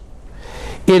patterns.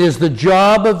 It is the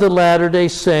job of the Latter-day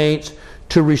Saints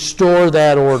to restore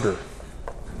that order.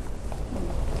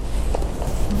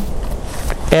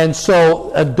 And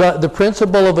so the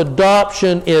principle of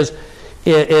adoption is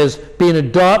being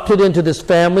adopted into this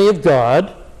family of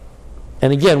God.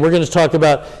 And again, we're going to talk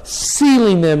about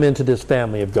sealing them into this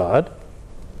family of God.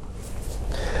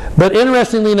 But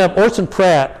interestingly enough, Orson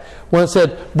Pratt once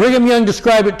said, Brigham Young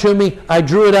described it to me, I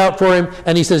drew it out for him,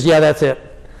 and he says, yeah, that's it,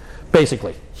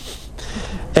 basically.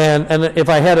 And if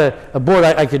I had a board,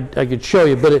 I could show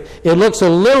you, but it looks a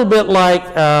little bit like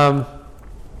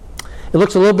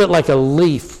a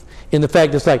leaf, in the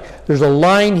fact it's like there's a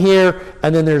line here,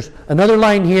 and then there's another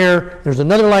line here, there's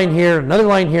another line here, another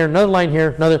line here, another line here,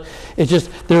 another. It's just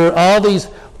there are all these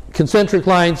concentric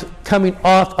lines coming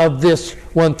off of this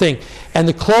one thing. And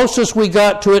the closest we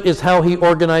got to it is how he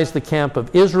organized the camp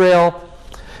of Israel,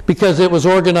 because it was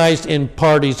organized in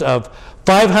parties of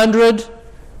 500,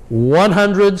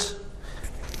 100s,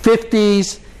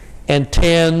 50s, and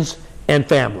 10s, and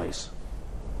families.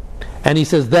 And he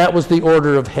says that was the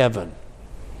order of heaven.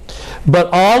 But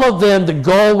all of them, the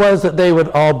goal was that they would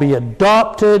all be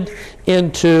adopted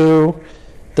into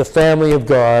the family of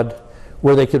God,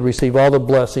 where they could receive all the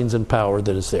blessings and power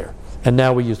that is there. And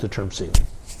now we use the term sealing.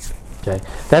 Okay?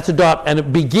 That's adopt, and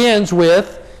it begins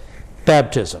with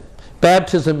baptism.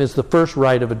 Baptism is the first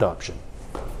rite of adoption.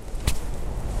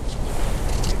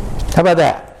 How about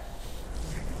that?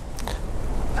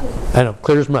 I know,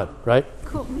 clear as mud, right?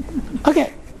 Cool.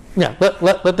 Okay. Yeah,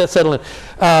 let that settle in.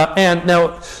 And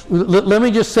now, let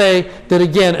me just say that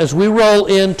again, as we roll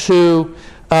into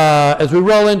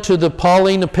the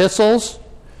Pauline epistles,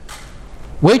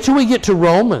 wait till we get to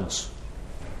Romans.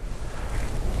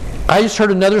 I just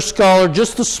heard another scholar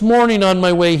just this morning on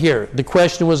my way here. The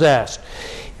question was asked: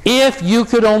 if you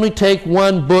could only take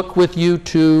one book with you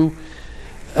to,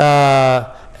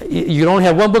 you don't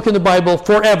have one book in the Bible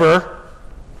forever,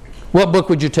 what book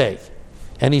would you take?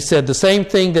 And he said the same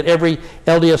thing that every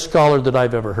LDS scholar that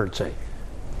I've ever heard say.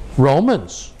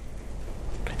 Romans.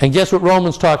 And guess what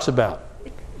Romans talks about?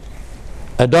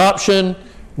 Adoption,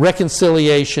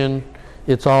 reconciliation.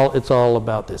 It's all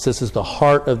about this. This is the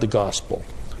heart of the gospel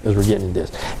as we're getting into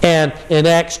this. And in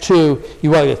Acts 2,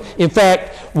 in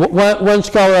fact, one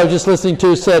scholar I was just listening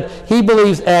to said he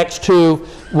believes Acts 2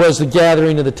 was the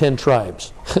gathering of the 10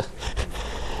 tribes.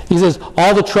 He says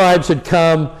all the tribes had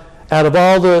come out of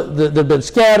all that had been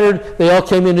scattered. They all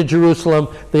came into Jerusalem.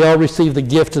 They all received the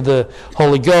gift of the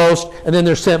Holy Ghost, and then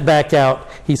they're sent back out.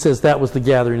 He says that was the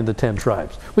gathering of the 10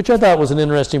 tribes, which I thought was an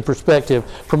interesting perspective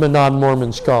from a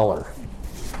non-Mormon scholar.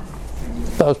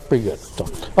 That was pretty good. So,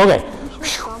 okay.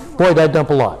 Boy, did I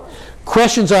dump a lot.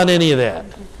 Questions on any of that?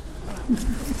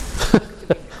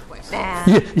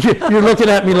 You're looking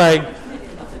at me like...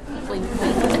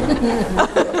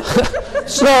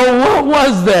 So what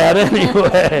was that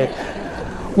anyway?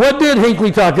 What did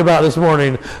Hinckley talk about this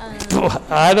morning?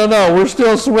 I don't know. We're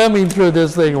still swimming through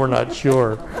this thing. We're not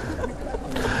sure.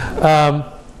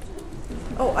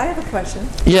 Oh, I have a question.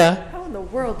 Yeah? How in the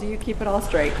world do you keep it all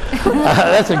straight?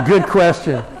 That's a good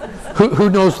question. Who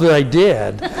knows that I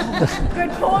did?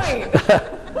 Good point.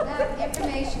 That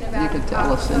information about... You could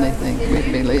tell us anything.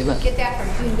 We'd believe it. Get that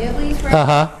from Hugh Nibley's, right?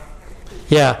 Uh-huh.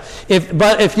 Yeah,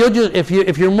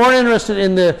 if you're more interested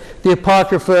in the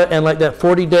Apocrypha and like that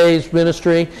 40 days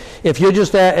ministry, if you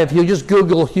just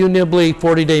Google Hugh Nibley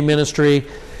 40-day ministry,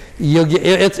 you'll get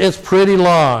it's pretty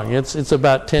long. It's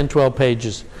about 10-12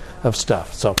 pages of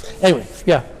stuff. So anyway,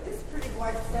 yeah. It's pretty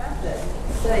white stuff that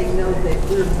say that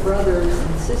we're brothers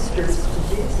and sisters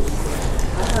to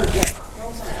Jesus. I heard that.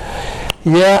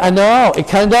 Yeah, I know. It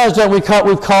kind of does. Don't we've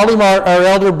called him our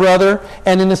elder brother,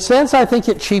 and in a sense, I think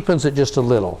it cheapens it just a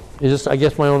little. I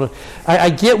guess my own. I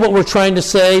get what we're trying to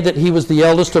say, that he was the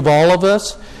eldest of all of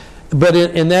us, but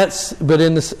that's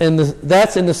in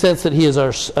the sense that he is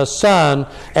a son,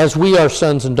 as we are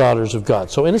sons and daughters of God.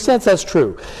 So in a sense, that's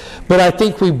true. But I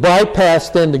think we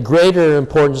bypass then the greater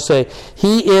importance to say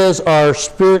he is our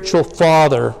spiritual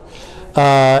father.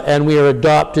 And we are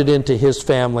adopted into his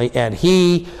family, and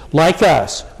he, like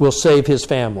us, will save his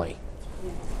family.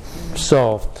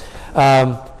 So,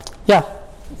 yeah.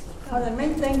 The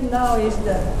main thing now is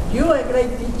that you are a great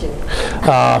teacher.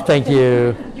 Thank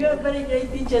you. You are a very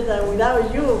great teacher that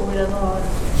without you, we don't know.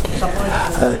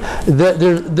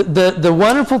 The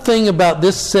wonderful thing about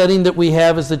this setting that we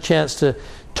have is the chance to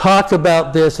talk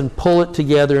about this and pull it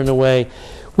together in a way.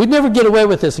 We'd never get away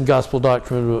with this in gospel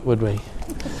doctrine, would we?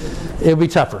 It would be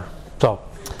tougher. So,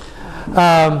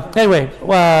 Anyway,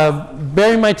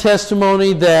 bearing my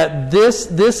testimony that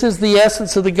this is the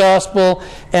essence of the gospel,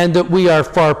 and that we are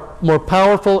far more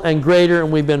powerful and greater,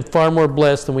 and we've been far more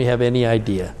blessed than we have any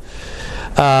idea.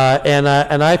 And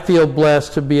I feel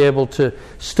blessed to be able to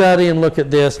study and look at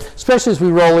this, especially as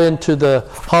we roll into the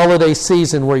holiday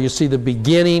season where you see the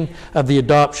beginning of the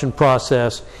adoption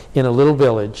process in a little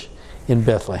village in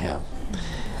Bethlehem.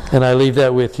 And I leave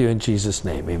that with you in Jesus'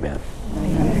 name. Amen.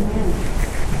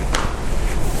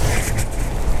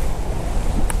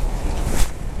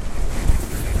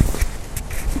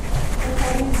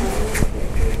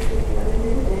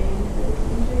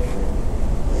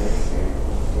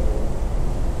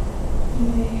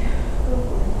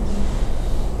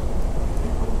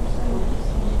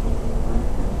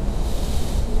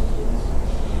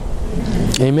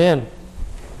 Amen.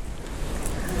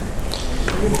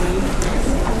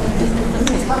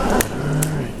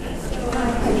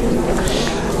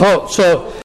 Oh, so